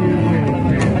115円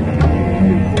1000円高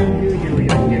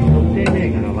994円特定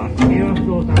銘柄は平和不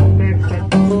動産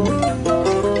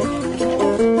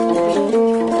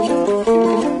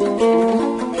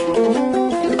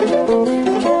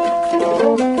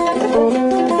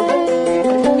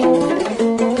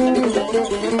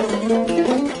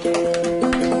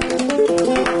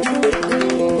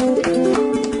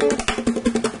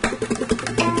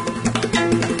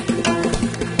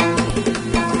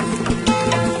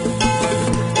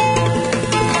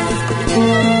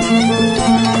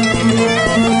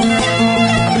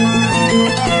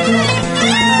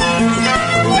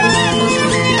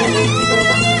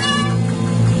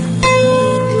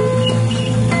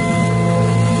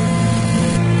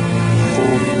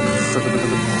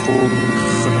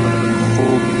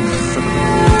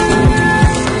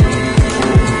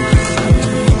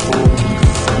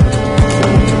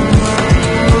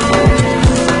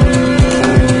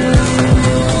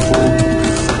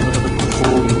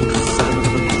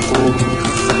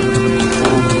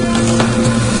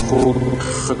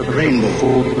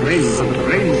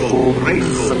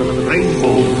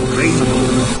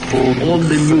All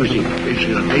the music is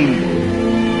a rainbow.